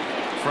 11.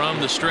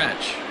 From the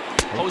stretch,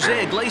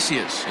 Jose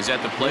Iglesias is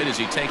at the plate as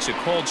he takes a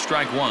cold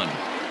strike 1.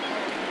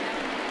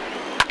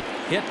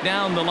 hit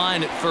down the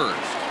line at first,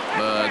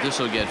 but this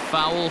will get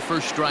foul for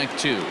strike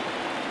 2.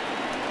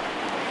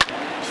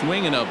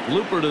 Swinging a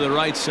blooper to the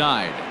right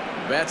side.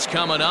 Betts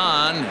coming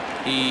on.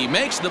 He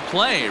makes the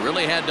play.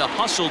 Really had to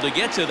hustle to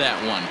get to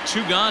that one.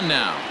 2 gone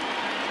now.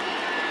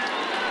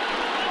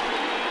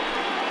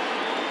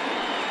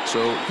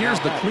 So here's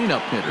the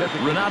cleanup hitter,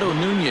 Renato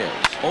Nunez.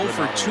 0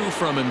 for 2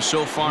 from him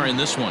so far in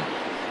this one.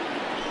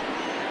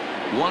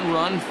 1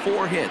 run,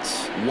 4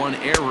 hits, 1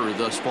 error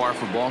thus far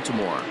for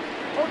Baltimore.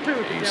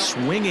 A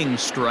swinging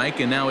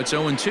strike, and now it's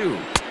 0-2.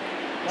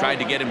 Tried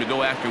to get him to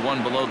go after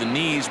one below the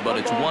knees, but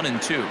it's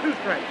 1-2.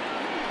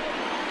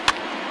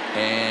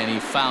 And he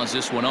fouls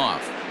this one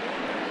off.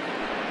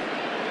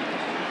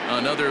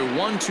 Another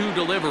 1-2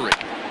 delivery.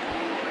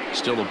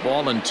 Still a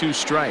ball and 2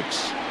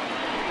 strikes.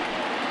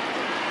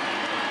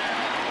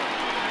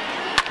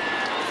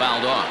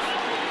 Fouled off.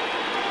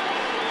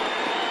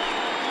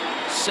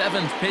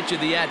 7th pitch of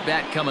the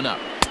at-bat coming up.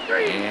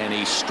 And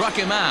he struck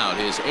him out,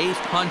 his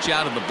 8th punch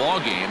out of the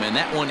ballgame, and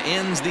that one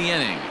ends the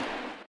inning.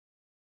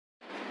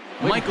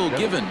 Michael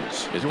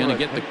Givens is going to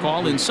get the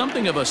call in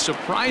something of a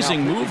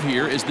surprising move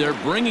here as they're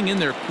bringing in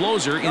their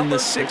closer in the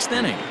 6th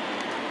inning.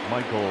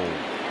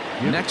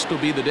 Next will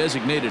be the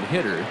designated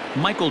hitter,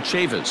 Michael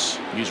Chavis.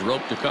 He's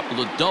roped a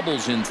couple of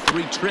doubles in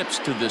 3 trips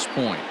to this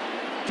point.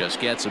 Just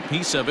gets a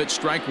piece of it,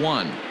 strike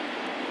 1.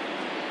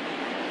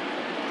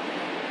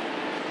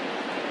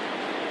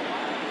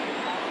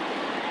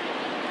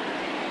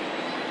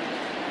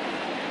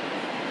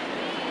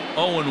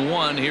 Oh,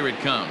 0-1, here it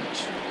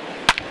comes.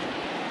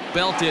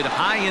 Belted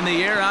high in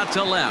the air out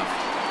to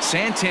left.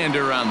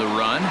 Santander on the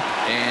run,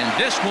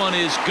 and this one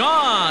is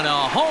gone.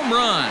 A home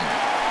run.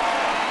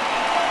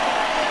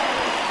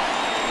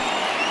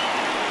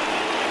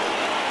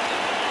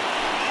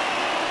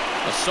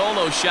 A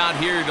solo shot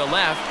here to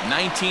left.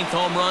 19th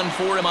home run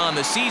for him on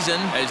the season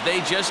as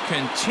they just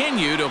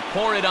continue to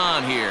pour it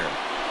on here.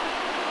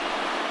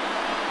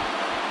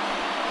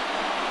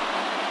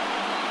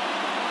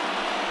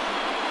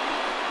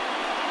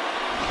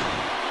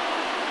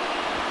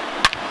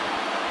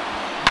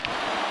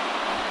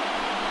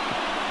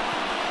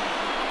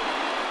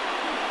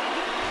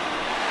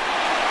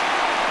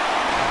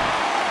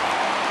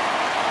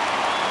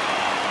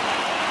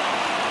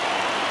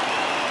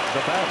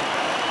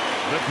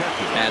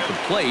 At the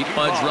plate,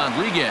 Pudge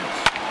Rodriguez.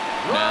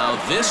 Now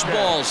this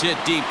ball's hit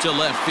deep to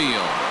left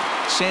field.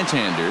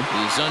 Santander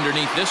is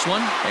underneath this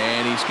one,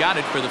 and he's got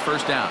it for the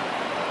first out.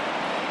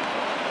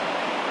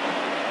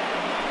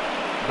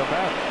 The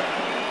batter,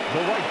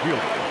 the right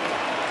fielder,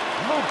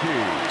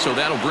 Mookie. So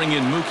that'll bring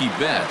in Mookie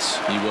Betts.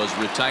 He was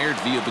retired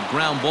via the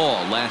ground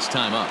ball last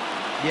time up.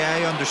 Yeah,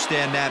 I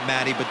understand that,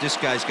 Matty, but this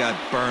guy's got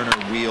burner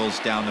wheels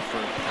down the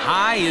first.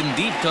 High and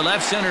deep to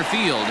left center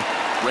field.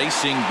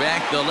 Racing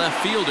back the left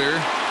fielder,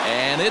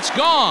 and it's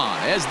gone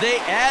as they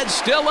add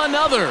still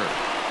another.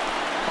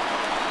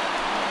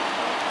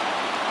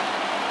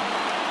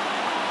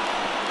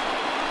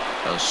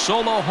 A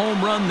solo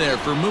home run there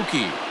for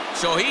Mookie.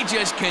 So he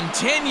just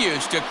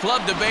continues to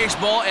club the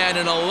baseball at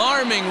an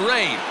alarming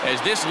rate as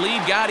this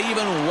lead got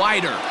even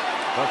wider.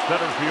 The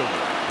center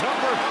fielder,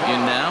 number 5.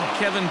 In now,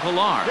 Kevin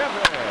Pillar.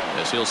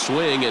 As he'll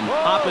swing and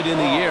pop it in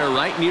the air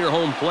right near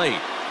home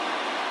plate.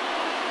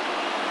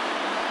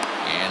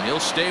 And he'll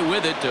stay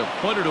with it to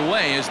put it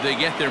away as they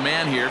get their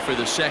man here for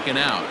the second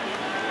out.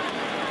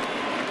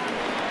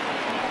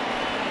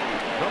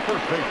 The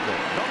first baseman,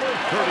 number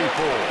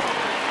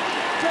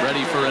 34.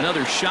 Ready for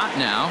another shot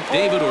now,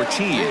 David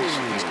Ortiz.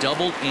 He's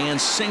doubled and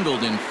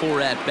singled in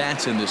 4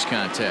 at-bats in this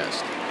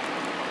contest.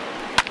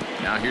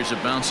 Now here's a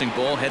bouncing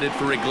ball headed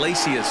for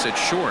Iglesias at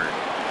short.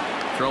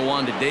 Throw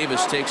on to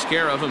Davis takes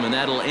care of him, and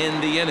that'll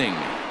end the inning.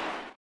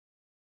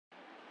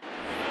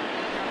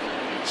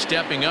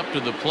 Stepping up to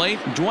the plate,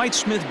 Dwight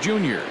Smith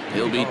Jr.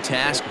 He'll be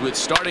tasked with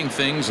starting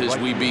things as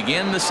we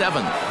begin the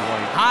 7th.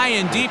 High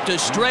and deep to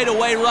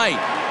straightaway right.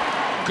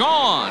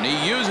 Gone.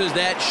 He uses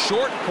that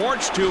short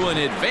porch to an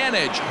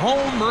advantage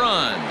home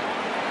run.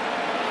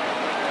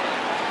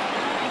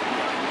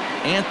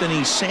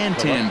 Anthony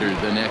Santander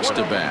the next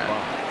to bat.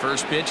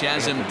 First pitch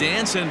has him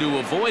dancing to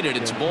avoid it.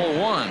 It's ball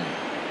 1.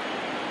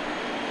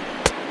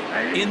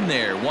 In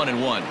there,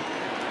 1-1.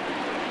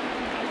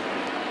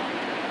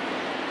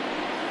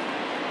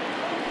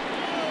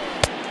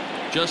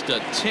 Just a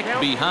tick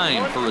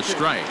behind for a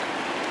strike.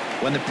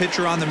 When the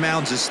pitcher on the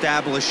mound's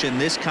establishing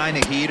this kind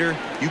of heater,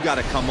 you got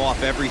to come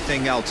off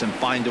everything else and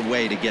find a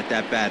way to get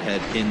that bat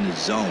head in the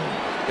zone.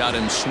 Got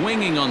him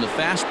swinging on the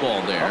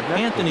fastball there.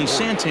 Anthony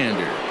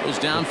Santander goes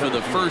down for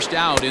the first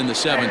out in the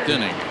 7th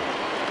inning.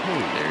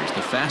 There's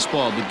the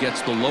fastball that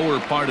gets the lower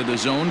part of the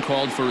zone,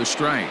 called for a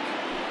strike.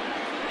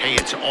 Hey,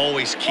 it's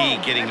always key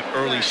getting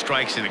early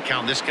strikes in a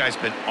count. This guy's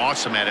been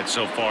awesome at it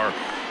so far.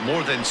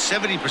 More than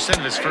 70%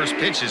 of his first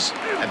pitches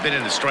have been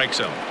in the strike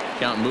zone.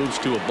 Count moves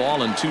to a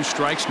ball and 2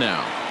 strikes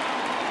now.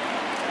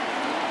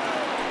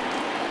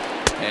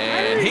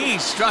 And he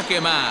struck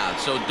him out.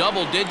 So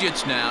double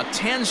digits now.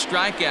 10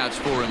 strikeouts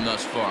for him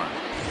thus far.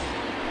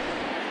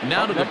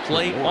 Now to the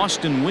plate,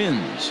 Austin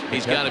Wins.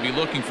 He's got to be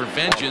looking for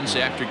vengeance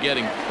after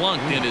getting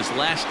plunked in his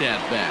last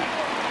at-bat.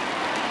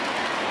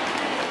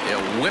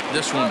 They'll whip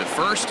this one to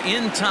first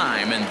in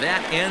time, and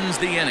that ends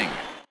the inning.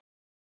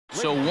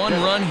 So one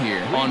run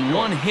here on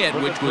one hit,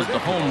 which was the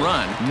home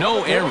run.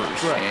 No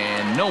errors,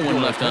 and no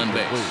one left on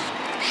base.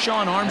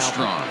 Sean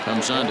Armstrong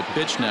comes on to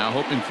pitch now,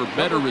 hoping for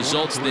better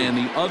results than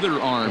the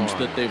other arms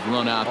that they've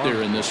run out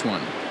there in this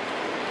one.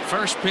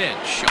 First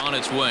pitch on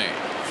its way.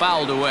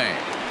 Fouled away.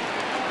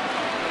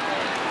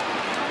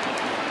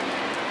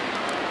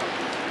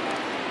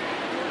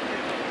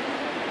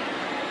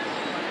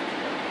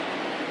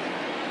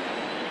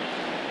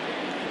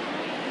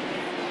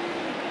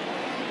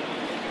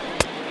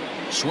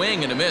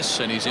 Swing and a miss,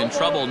 and he's in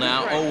trouble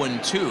now.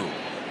 0-2.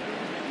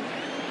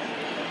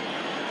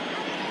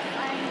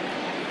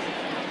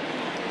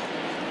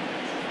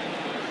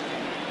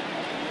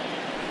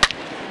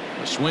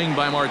 A swing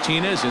by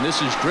Martinez, and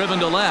this is driven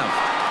to left.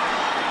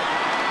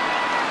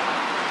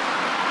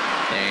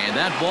 And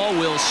that ball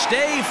will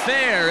stay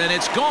fair, and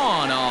it's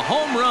gone. A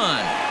home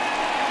run.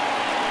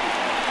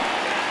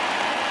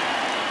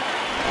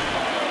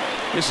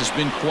 This has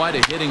been quite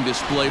a hitting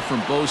display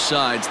from both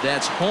sides.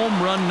 That's home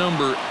run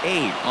number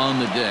 8 on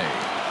the day.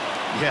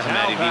 Yeah,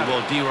 Matty B. Well,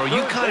 D-Row,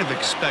 you kind of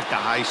expect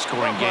a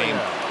high-scoring game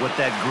with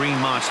that green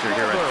monster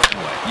here at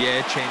Fenway.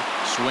 Yeah, change.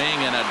 Swing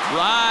and a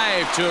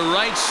drive to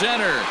right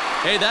center.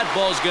 Hey, that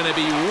ball's going to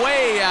be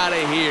way out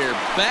of here.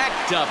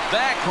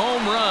 Back-to-back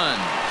home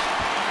runs.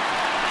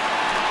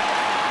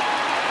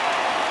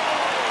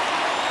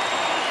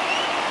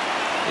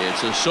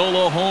 It's a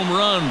solo home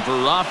run for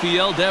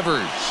Rafael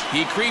Devers.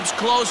 He creeps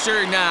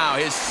closer now,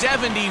 his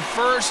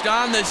 71st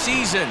on the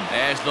season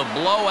as the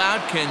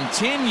blowout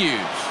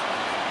continues.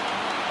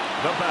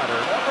 The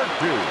batter, number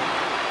 2,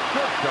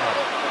 shortstop,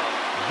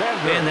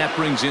 Xander. And that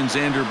brings in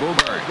Xander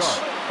Bogaerts.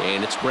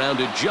 And it's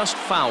grounded just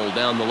foul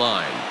down the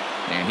line.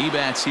 And he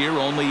bats here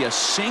only a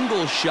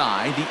single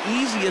shy, the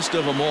easiest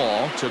of them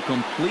all to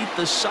complete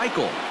the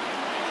cycle.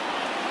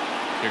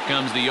 Here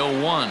comes the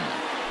 0-1.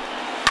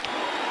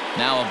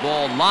 Now a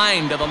ball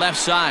lined to the left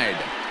side,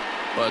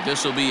 but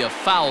this will be a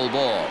foul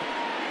ball.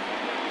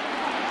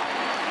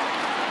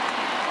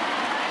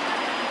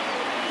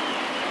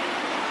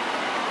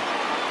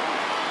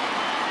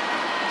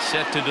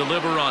 Set to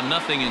deliver on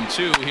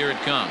 0-2. Here it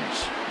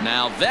comes.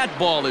 Now that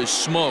ball is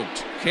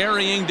smoked,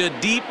 carrying to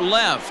deep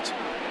left.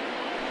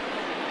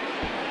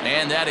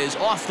 And that is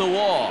off the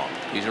wall.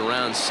 He's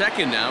around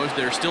second now as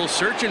they're still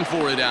searching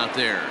for it out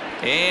there.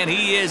 And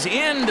he is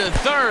into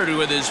third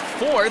with his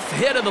 4th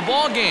hit of the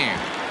ball game.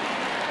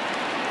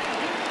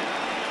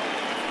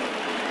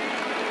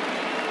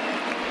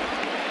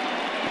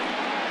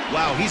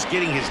 Wow, he's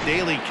getting his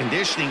daily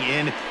conditioning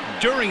in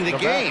during the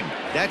game.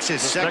 That's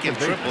his second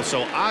triple,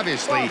 so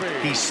obviously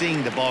he's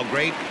seeing the ball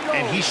great,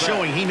 and he's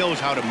showing he knows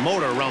how to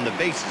motor around the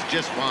bases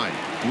just fine.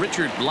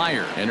 Richard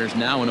Blyer enters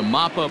now in a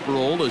mop-up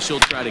role as he'll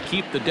try to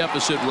keep the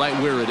deficit right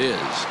where it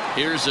is.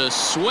 Here's a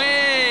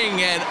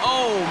swing, and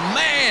oh,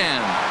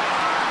 man!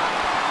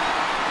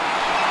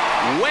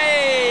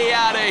 Way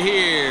out of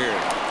here.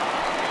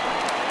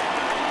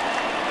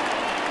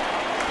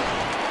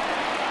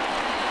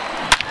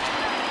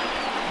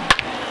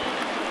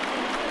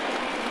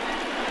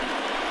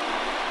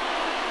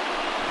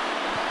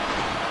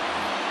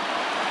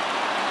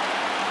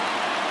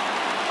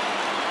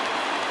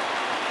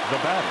 The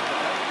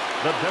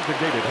batter, the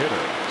designated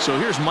hitter. So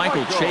here's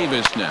Michael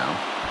Chavis now.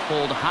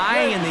 Pulled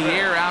high in the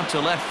air out to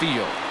left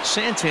field.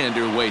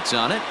 Santander waits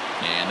on it,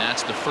 and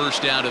that's the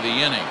first out of the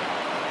inning.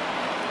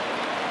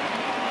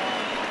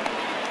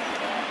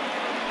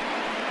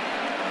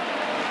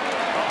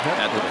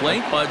 At the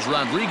plate, Budge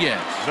Rodriguez.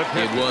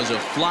 It was a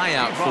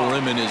flyout for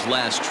him in his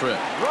last trip.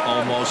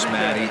 Almost,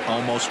 Matty.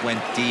 Almost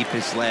went deep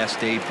his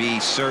last AB.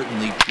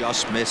 Certainly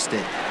just missed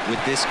it. With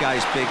this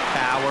guy's big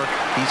power,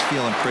 he's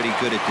feeling pretty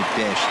good at the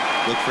dish.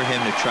 Look for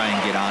him to try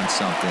and get on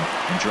something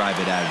and drive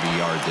it out of the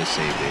yard this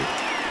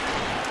AB.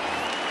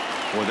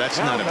 Well,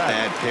 that's not a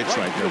bad pitch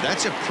right there.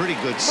 That's a pretty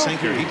good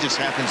sinker. He just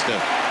happens to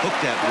hook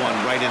that one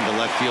right into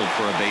left field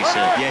for a base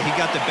hit. Yeah, he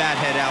got the bat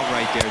head out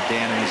right there,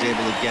 Dan, and was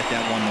able to get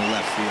that one to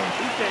left field.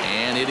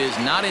 And it is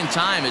not in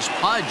time as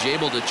Pudge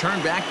able to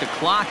turn back the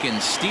clock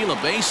and steal a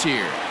base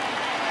here.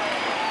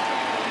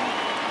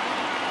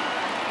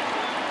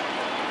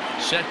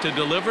 Set to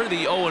deliver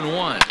the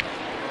 0-1.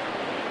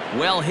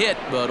 Well hit,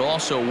 but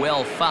also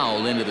well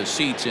fouled into the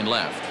seats in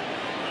left.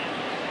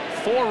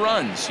 4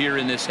 runs here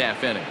in this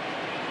half inning.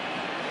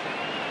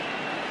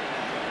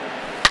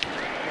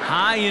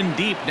 High and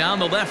deep down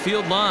the left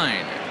field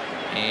line.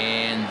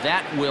 And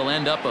that will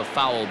end up a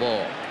foul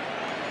ball.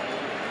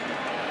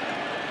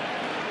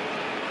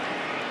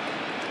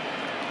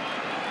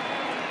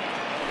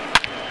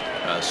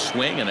 A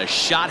swing and a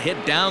shot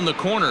hit down the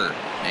corner.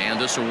 And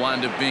this will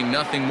wind up being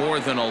nothing more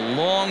than a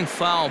long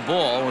foul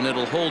ball, and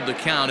it'll hold the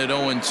count at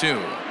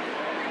 0-2.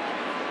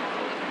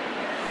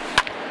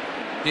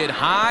 Hit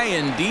high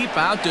and deep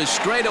out to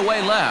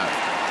straightaway left.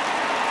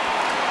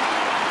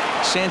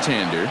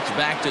 Santander is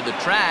back to the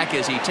track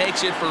as he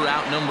takes it for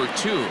out number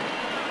 2.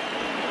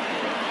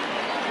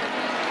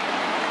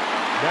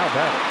 Now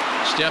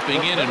batting.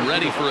 Stepping in and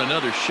ready for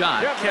another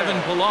shot,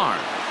 Kevin Pillar.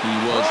 He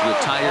was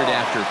retired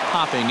after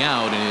popping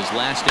out in his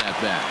last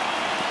at-bat.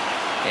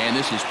 And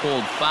this is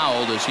pulled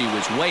foul as he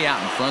was way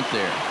out in front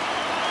there.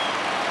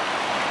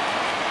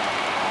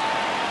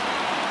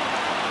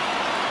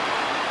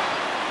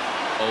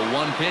 A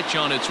 1 pitch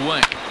on its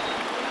way.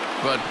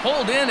 But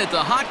pulled in at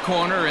the hot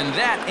corner, and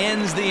that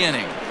ends the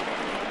inning.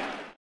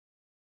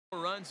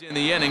 4 runs in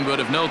the inning, but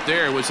of note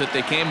there was that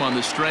they came on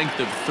the strength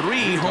of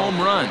 3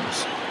 home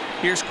runs.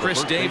 Here's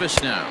Chris Davis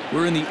now.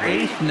 We're in the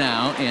 8th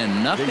now,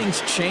 and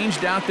nothing's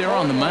changed out there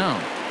on the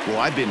mound. Well,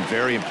 I've been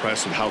very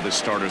impressed with how this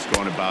starter's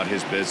going about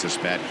his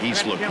business, Matt.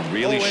 He's looked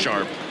really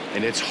sharp,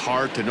 and it's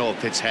hard to know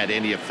if it's had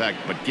any effect,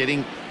 but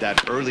getting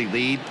that early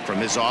lead from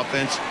his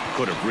offense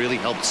could have really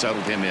helped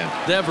settle him in.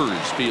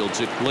 Devers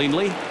fields it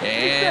cleanly,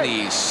 and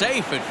he's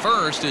safe at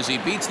first as he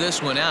beats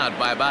this one out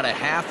by about a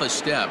half a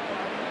step.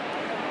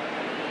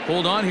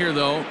 Hold on here,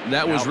 though.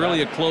 That was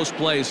really a close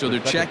play, so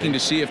they're checking to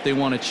see if they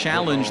want to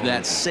challenge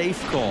that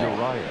safe call.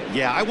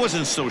 Yeah, I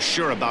wasn't so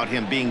sure about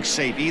him being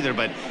safe either,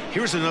 but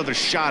here's another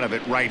shot of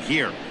it right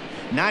here.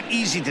 Not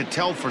easy to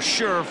tell for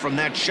sure from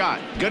that shot.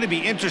 Going to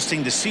be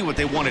interesting to see what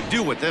they want to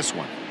do with this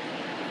one.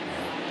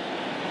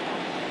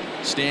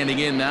 Standing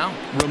in now,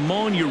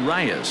 Ramon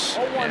Urias,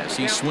 as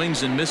he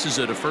swings and misses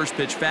at a first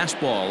pitch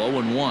fastball,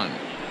 0-1.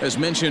 As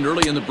mentioned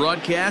early in the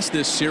broadcast,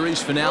 this series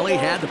finale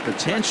had the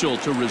potential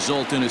to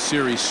result in a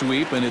series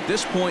sweep, and at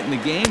this point in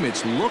the game,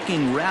 it's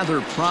looking rather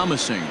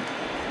promising.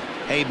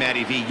 Hey,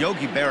 Matty V,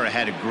 Yogi Berra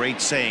had a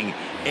great saying,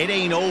 it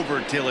ain't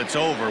over till it's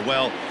over.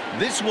 Well,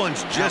 this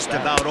one's just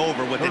about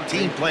over with the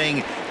team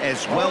playing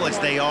as well as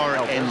they are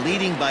and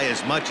leading by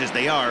as much as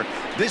they are.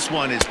 This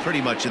one is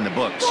pretty much in the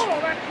books.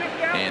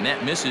 And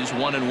that misses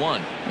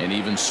 1-1. And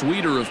even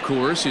sweeter, of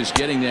course, is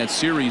getting that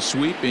series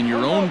sweep in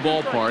your own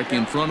ballpark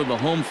in front of the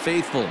home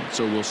faithful.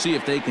 So we'll see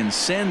if they can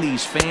send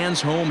these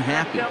fans home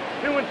happy.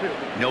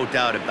 No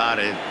doubt about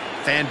it.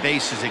 Fan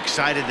base is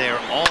excited.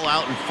 They're all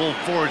out in full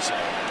force,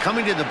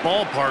 coming to the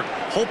ballpark,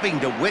 hoping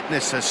to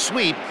witness a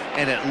sweep,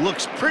 and it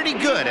looks pretty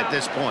good at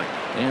this point.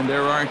 And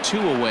there are 2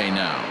 away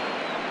now.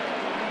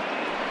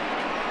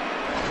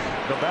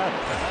 The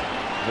batter.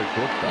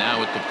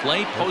 Now at the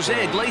plate, Jose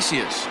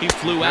Iglesias. He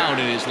flew out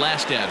in his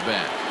last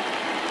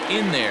at-bat.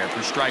 In there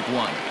for strike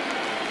 1.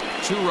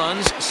 2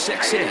 runs,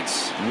 6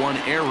 hits. 1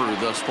 error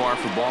thus far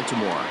for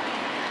Baltimore.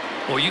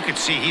 Well, you can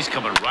see he's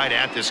coming right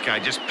at this guy,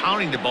 just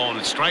pounding the ball in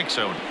the strike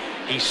zone.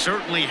 He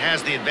certainly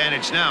has the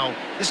advantage now.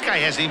 This guy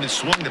hasn't even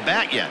swung the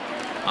bat yet.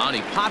 On,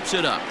 he pops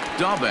it up.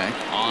 Dahlbeck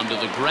onto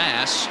the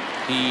grass.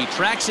 He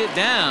tracks it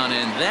down,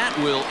 and that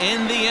will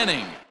end the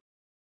inning.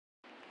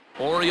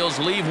 Orioles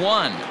leave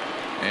 1.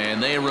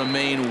 And they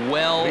remain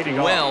well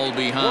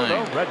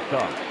behind.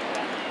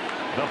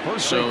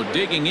 So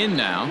digging in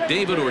now,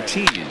 David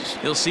Ortiz.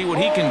 He'll see what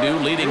he can do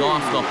leading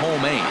off the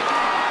home 8.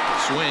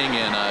 Swing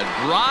and a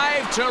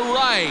drive to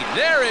right.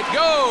 There it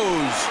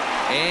goes.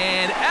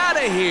 And out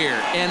of here.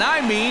 And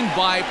I mean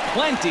by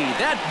plenty.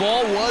 That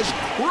ball was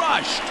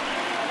crushed.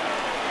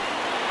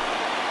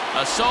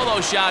 A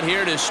solo shot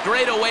here to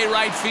straightaway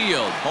right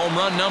field. Home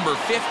run number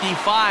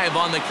 55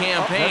 on the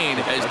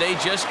campaign as they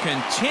just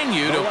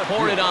continue to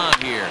pour it on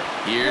here.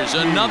 Here's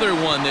another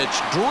one that's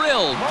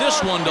drilled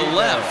this one to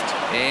left.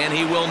 And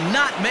he will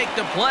not make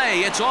the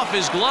play. It's off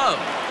his glove.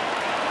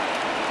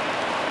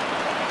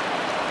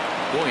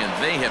 Boy, and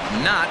they have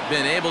not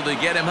been able to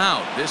get him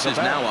out. This is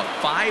now a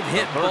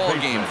 5-hit ball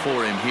game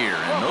for him here,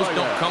 and those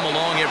don't come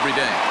along every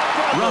day.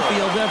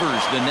 Rafael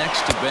Devers the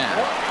next to bat.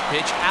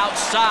 Pitch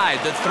outside,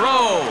 the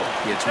throw.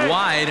 It's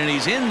wide, and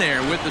he's in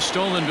there with the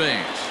stolen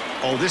base.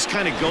 Oh, this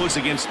kind of goes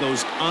against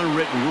those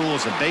unwritten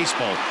rules of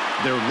baseball.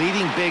 They're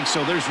leading big,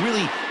 so there's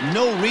really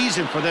no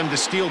reason for them to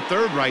steal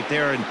third right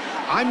there, and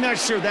I'm not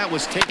sure that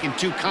was taken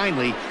too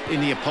kindly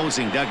in the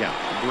opposing dugout.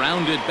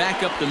 Grounded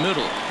back up the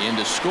middle. In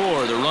to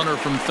score the runner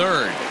from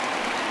third.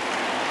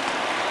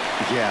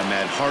 Yeah,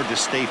 Matt, hard to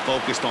stay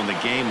focused on the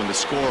game when the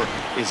score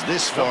is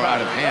this far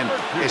out of hand,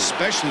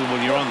 especially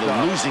when you're on the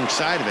losing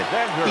side of it.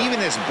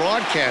 Even as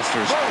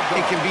broadcasters,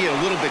 it can be a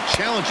little bit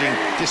challenging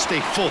to stay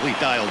fully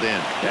dialed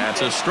in.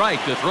 That's a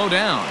strike. The throw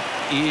down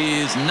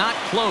is not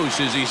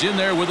close as he's in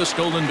there with a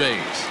stolen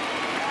base.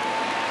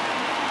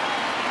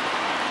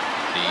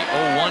 The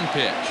 0-1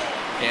 pitch.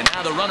 And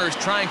now the runner's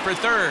trying for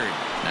third.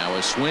 Now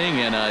a swing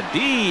and a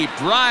deep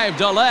drive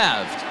to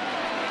left.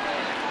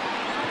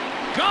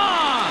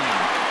 Gone!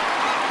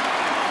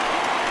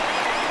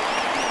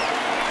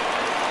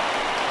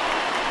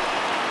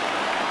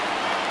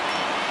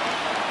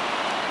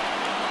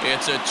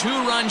 It's a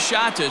 2-run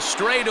shot to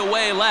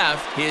straightaway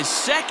left. His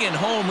second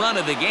home run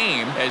of the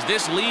game as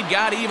this lead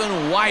got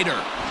even wider.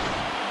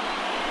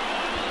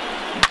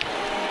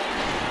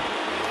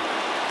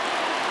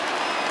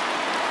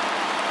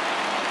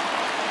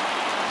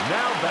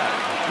 Now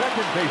back,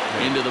 second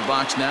baseman. Into the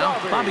box now,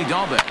 Bobby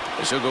Dahlbeck.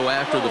 He'll go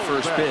after the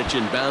first pitch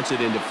and bounce it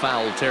into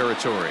foul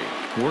territory.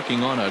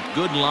 Working on a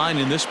good line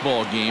in this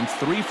ball game,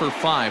 3 for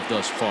 5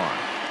 thus far.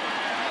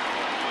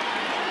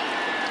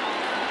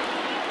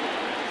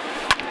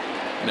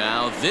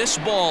 Now this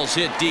ball's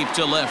hit deep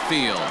to left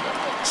field.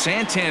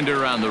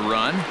 Santander on the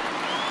run.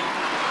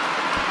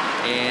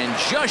 And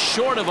just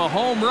short of a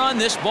home run,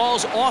 this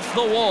ball's off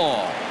the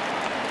wall.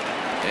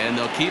 And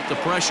they'll keep the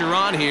pressure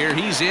on here.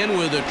 He's in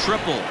with a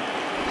triple.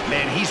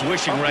 Man, he's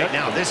wishing right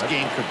now this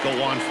game could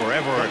go on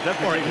forever,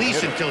 or at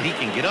least until he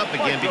can get up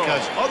again,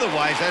 because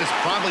otherwise that is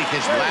probably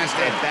his last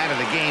at-bat of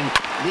the game,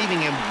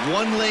 leaving him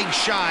one leg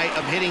shy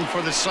of hitting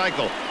for the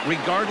cycle.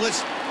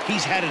 Regardless,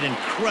 he's had an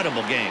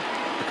incredible game.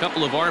 A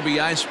couple of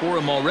RBIs for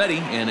him already,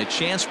 and a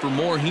chance for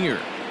more here.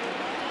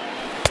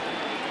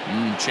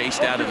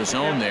 Chased out of the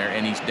zone there,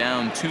 and he's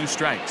down 2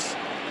 strikes.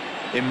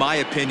 In my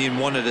opinion,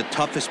 one of the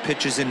toughest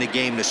pitches in the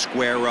game to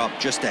square up.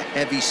 Just a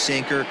heavy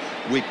sinker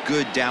with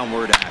good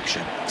downward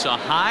action. It's a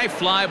high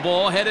fly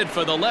ball headed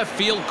for the left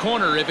field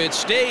corner. If it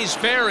stays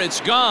fair, it's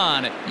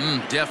gone.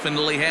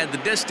 Definitely had the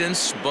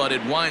distance, but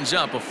it winds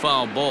up a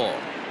foul ball.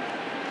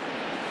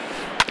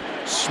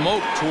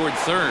 Smoke toward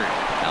third.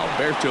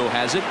 Alberto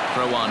has it.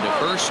 Throw on to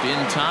first.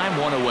 In time,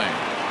 1 away.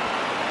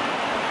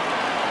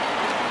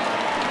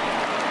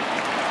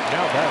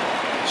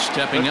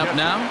 Stepping up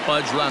now,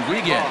 Pudge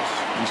Rodriguez.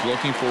 He's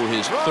looking for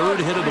his 3rd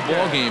hit of the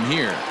ball game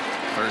here.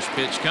 First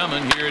pitch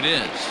coming. Here it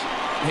is.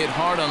 Hit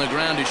hard on the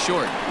ground to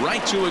short.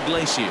 Right to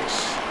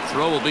Iglesias.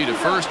 Throw will be to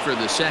first for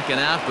the 2nd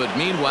out, but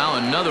meanwhile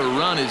another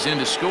run is in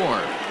to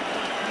score.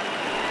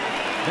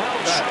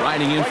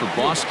 Striding in for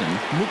Boston,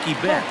 Mookie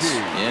Betts,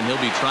 and he'll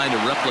be trying to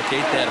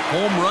replicate that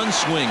home run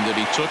swing that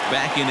he took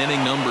back in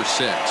inning number 6.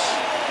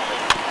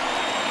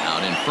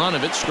 Out in front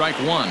of it, strike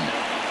 1.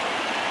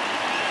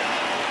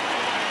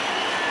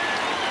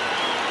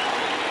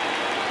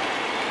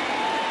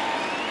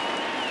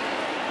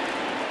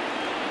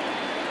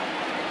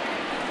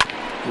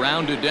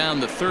 Grounded down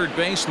the 3rd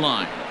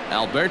baseline.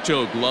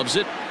 Alberto gloves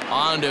it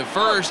on to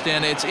first,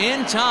 and it's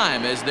in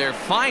time as they're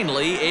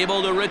finally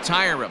able to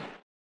retire him.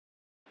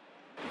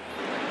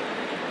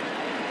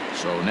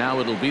 So now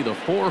it'll be the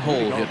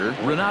 4-hole hitter,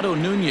 Renato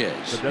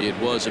Nunez. It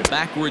was a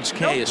backwards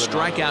K, a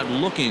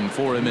strikeout looking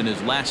for him in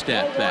his last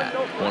at-bat.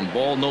 1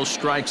 ball, no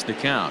strikes the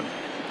count.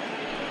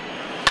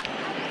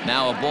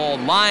 Now a ball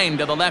lined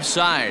to the left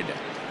side,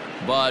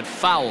 but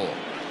foul.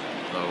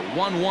 The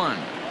 1-1.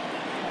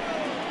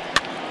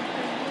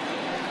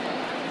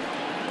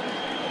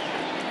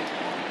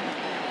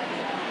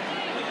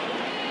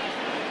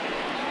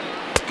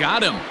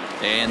 Got him.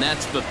 And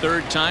that's the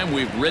 3rd time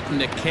we've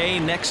written a K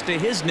next to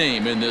his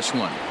name in this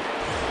one.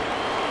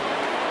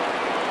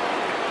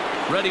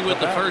 Ready with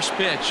the first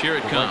pitch. Here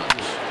it comes.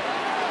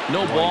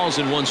 No balls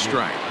and 1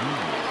 strike.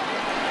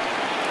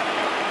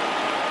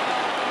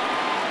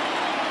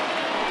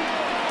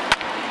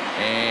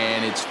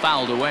 And it's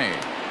fouled away.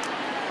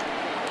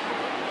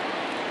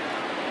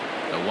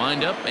 The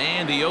windup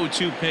and the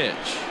 0-2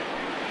 pitch.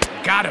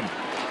 Got him.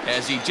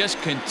 As he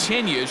just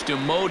continues to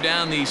mow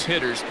down these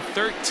hitters.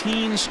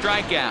 13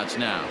 strikeouts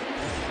now.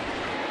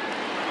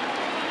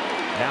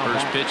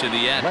 First pitch of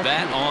the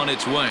at-bat on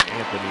its way.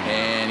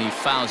 And he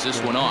fouls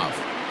this one off.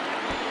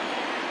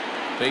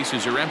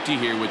 Bases are empty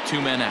here with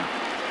 2 men out.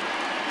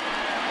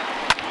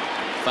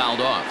 Fouled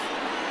off.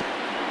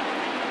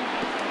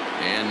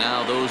 And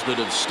now those that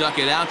have stuck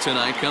it out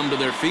tonight come to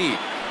their feet.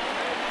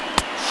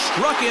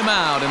 Struck him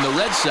out, and the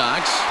Red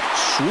Sox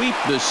sweep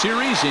the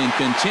series and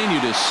continue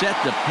to set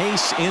the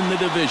pace in the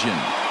division.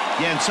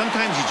 Yeah, and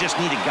sometimes you just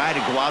need a guy to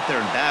go out there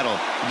and battle.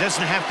 It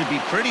doesn't have to be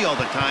pretty all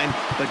the time,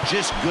 but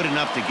just good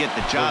enough to get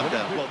the job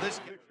done. Well,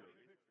 this